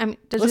of look. I mean,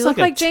 does Looks he look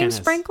like a like James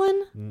tennis.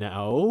 Franklin?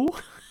 No.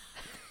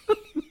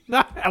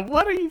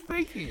 What are you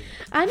thinking?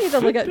 I need to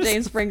look up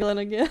James Franklin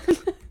again.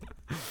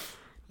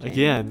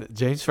 Again,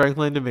 James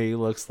Franklin to me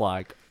looks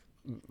like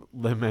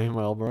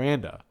Lin-Manuel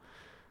Miranda.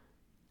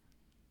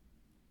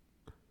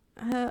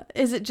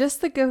 Is it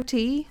just the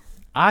goatee?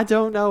 I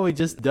don't know. He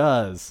just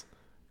does.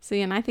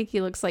 See, and I think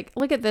he looks like.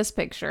 Look at this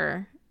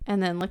picture,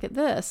 and then look at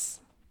this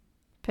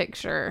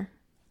picture.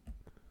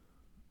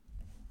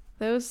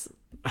 Those.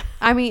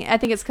 I mean, I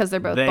think it's because they're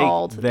both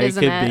bald, They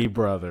isn't could it? be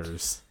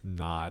brothers,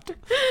 not.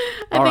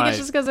 I All think right. it's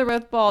just because they're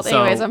both bald. So-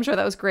 Anyways, I'm sure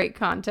that was great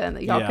content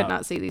that y'all Yeah. could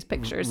not see these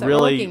pictures that we're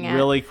Really, looking at.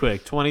 really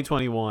quick.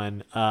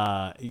 2021.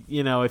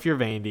 If you're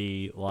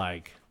Vandy,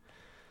 like,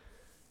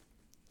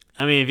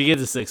 I mean, if you get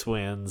to 6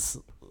 wins,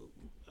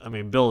 I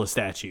mean, build a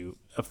statue.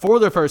 4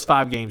 of their first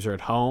 5 games are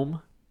at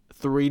home.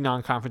 3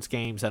 non-conference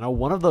games. I know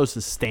one of those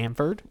is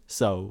Stanford,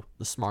 so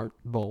the Smart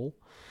Bowl.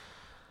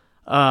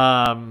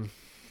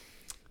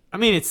 I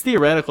mean, it's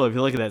theoretical. If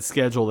you look at that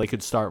schedule, they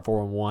could start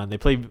 4-1. They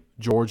play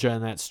Georgia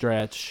in that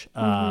stretch,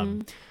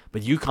 but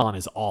UConn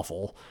is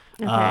awful.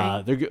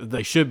 Okay.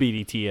 They should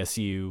beat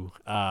ETSU.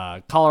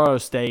 Colorado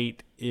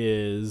State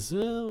is,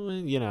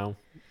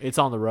 it's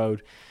on the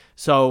road.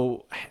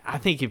 So I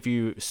think if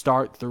you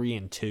start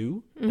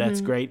 3-2,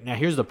 that's great. Now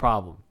here's the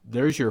problem: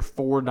 there's your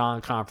 4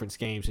 non-conference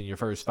games in your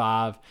first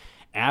 5.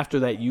 After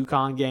that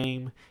UConn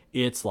game,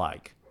 it's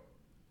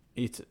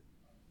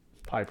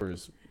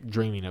Piper's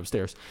dreaming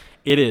upstairs.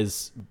 It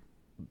is.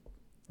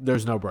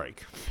 There's no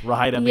break,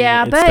 right? I mean,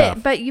 yeah, it's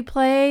tough. but you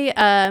play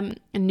a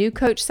new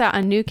coach,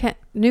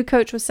 new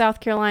coach with South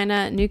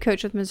Carolina, new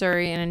coach with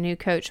Missouri, and a new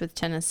coach with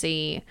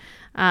Tennessee.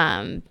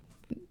 You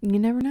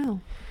never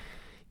know.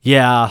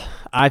 Yeah,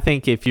 I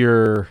think if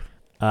you're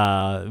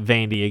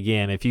Vandy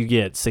again, if you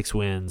get 6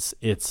 wins,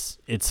 it's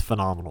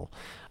phenomenal.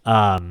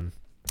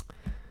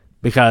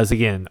 Because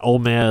again, Ole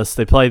Miss,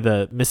 they play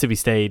the Mississippi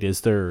State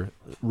is their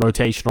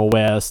rotational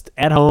West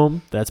at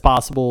home. That's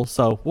possible.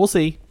 So we'll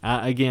see.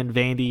 Again,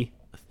 Vandy,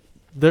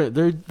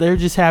 they're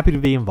just happy to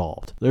be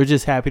involved. They're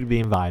just happy to be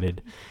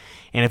invited.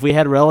 And if we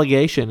had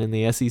relegation in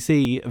the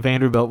SEC,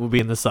 Vanderbilt would be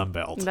in the Sun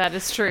Belt. That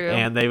is true.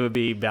 And they would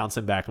be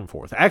bouncing back and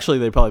forth. Actually,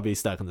 they'd probably be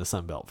stuck in the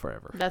Sun Belt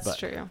forever. That's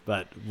true.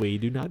 But we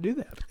do not do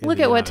that. in Look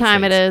the at what United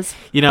time States.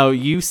 it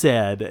is. You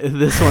said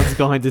this one's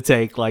going to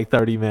take like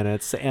 30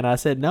 minutes. And I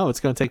said, no,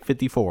 it's going to take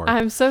 54.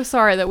 I'm so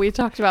sorry that we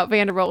talked about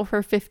Vanderbilt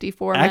for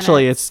 54 minutes.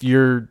 Actually, it's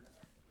your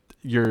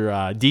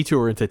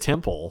detour into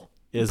Temple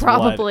is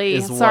Probably.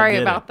 what Sorry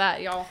did about it.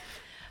 that, y'all.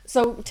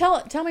 So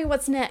tell me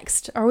what's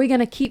next. Are we going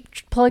to keep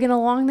plugging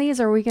along these,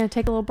 or are we going to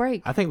take a little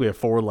break? I think we have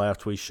 4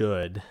 left. We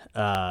should.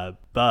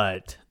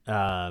 But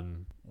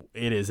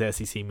it is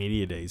SEC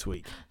Media Days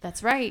week.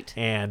 That's right.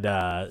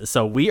 And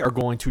so we are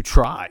going to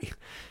try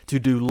to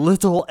do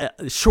little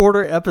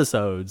shorter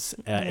episodes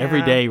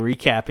every day,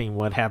 recapping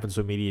what happens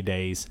with Media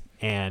Days.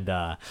 And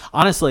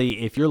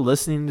honestly, if you're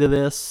listening to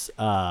this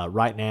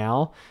right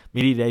now,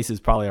 Media Days has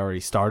probably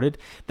already started.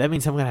 That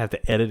means I'm going to have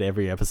to edit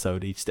every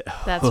episode each day.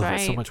 That's right.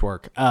 So much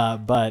work.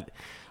 But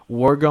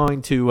we're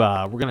going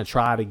to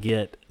try to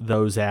get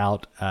those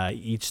out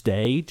each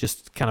day.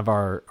 Just kind of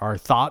our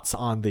thoughts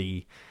on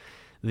the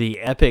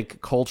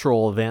epic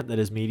cultural event that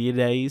is Media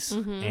Days.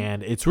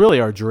 And it's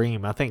really our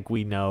dream. I think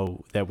we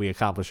know that we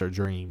accomplish our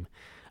dream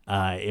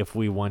if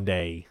we one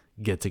day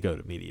get to go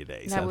to Media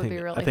Days. That would be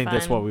really I think fun.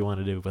 that's what we want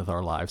to do with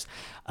our lives.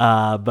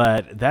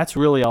 But that's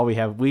really all we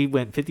have. We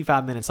went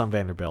 55 minutes on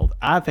Vanderbilt.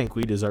 I think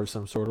we deserve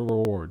some sort of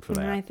reward for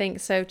that. I think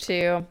so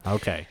too.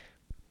 Okay.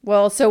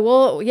 Well,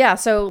 so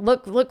so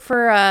look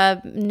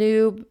for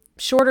new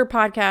shorter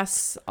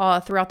podcasts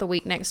throughout the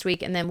week next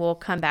week, and then we'll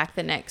come back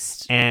the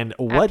next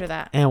after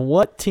that. And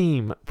what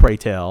team, pray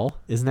tell,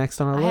 is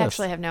next on our list? I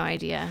actually have no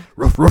idea.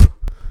 Ruff, ruff.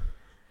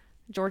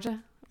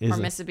 Georgia Is or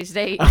it? Mississippi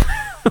State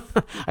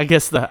I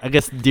guess the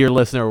dear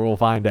listener will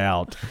find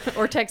out.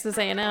 or Texas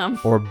A&M,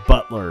 Or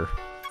Butler.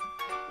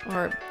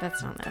 or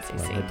that's not the SEC.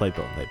 Well, they play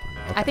both. Okay.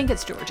 I think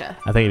it's Georgia.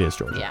 I think it is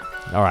Georgia. Yeah.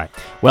 All right.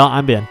 Well,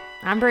 I'm Ben,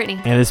 I'm Brittany.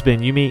 and this has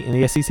been You, Me, and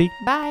the SEC.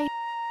 Bye.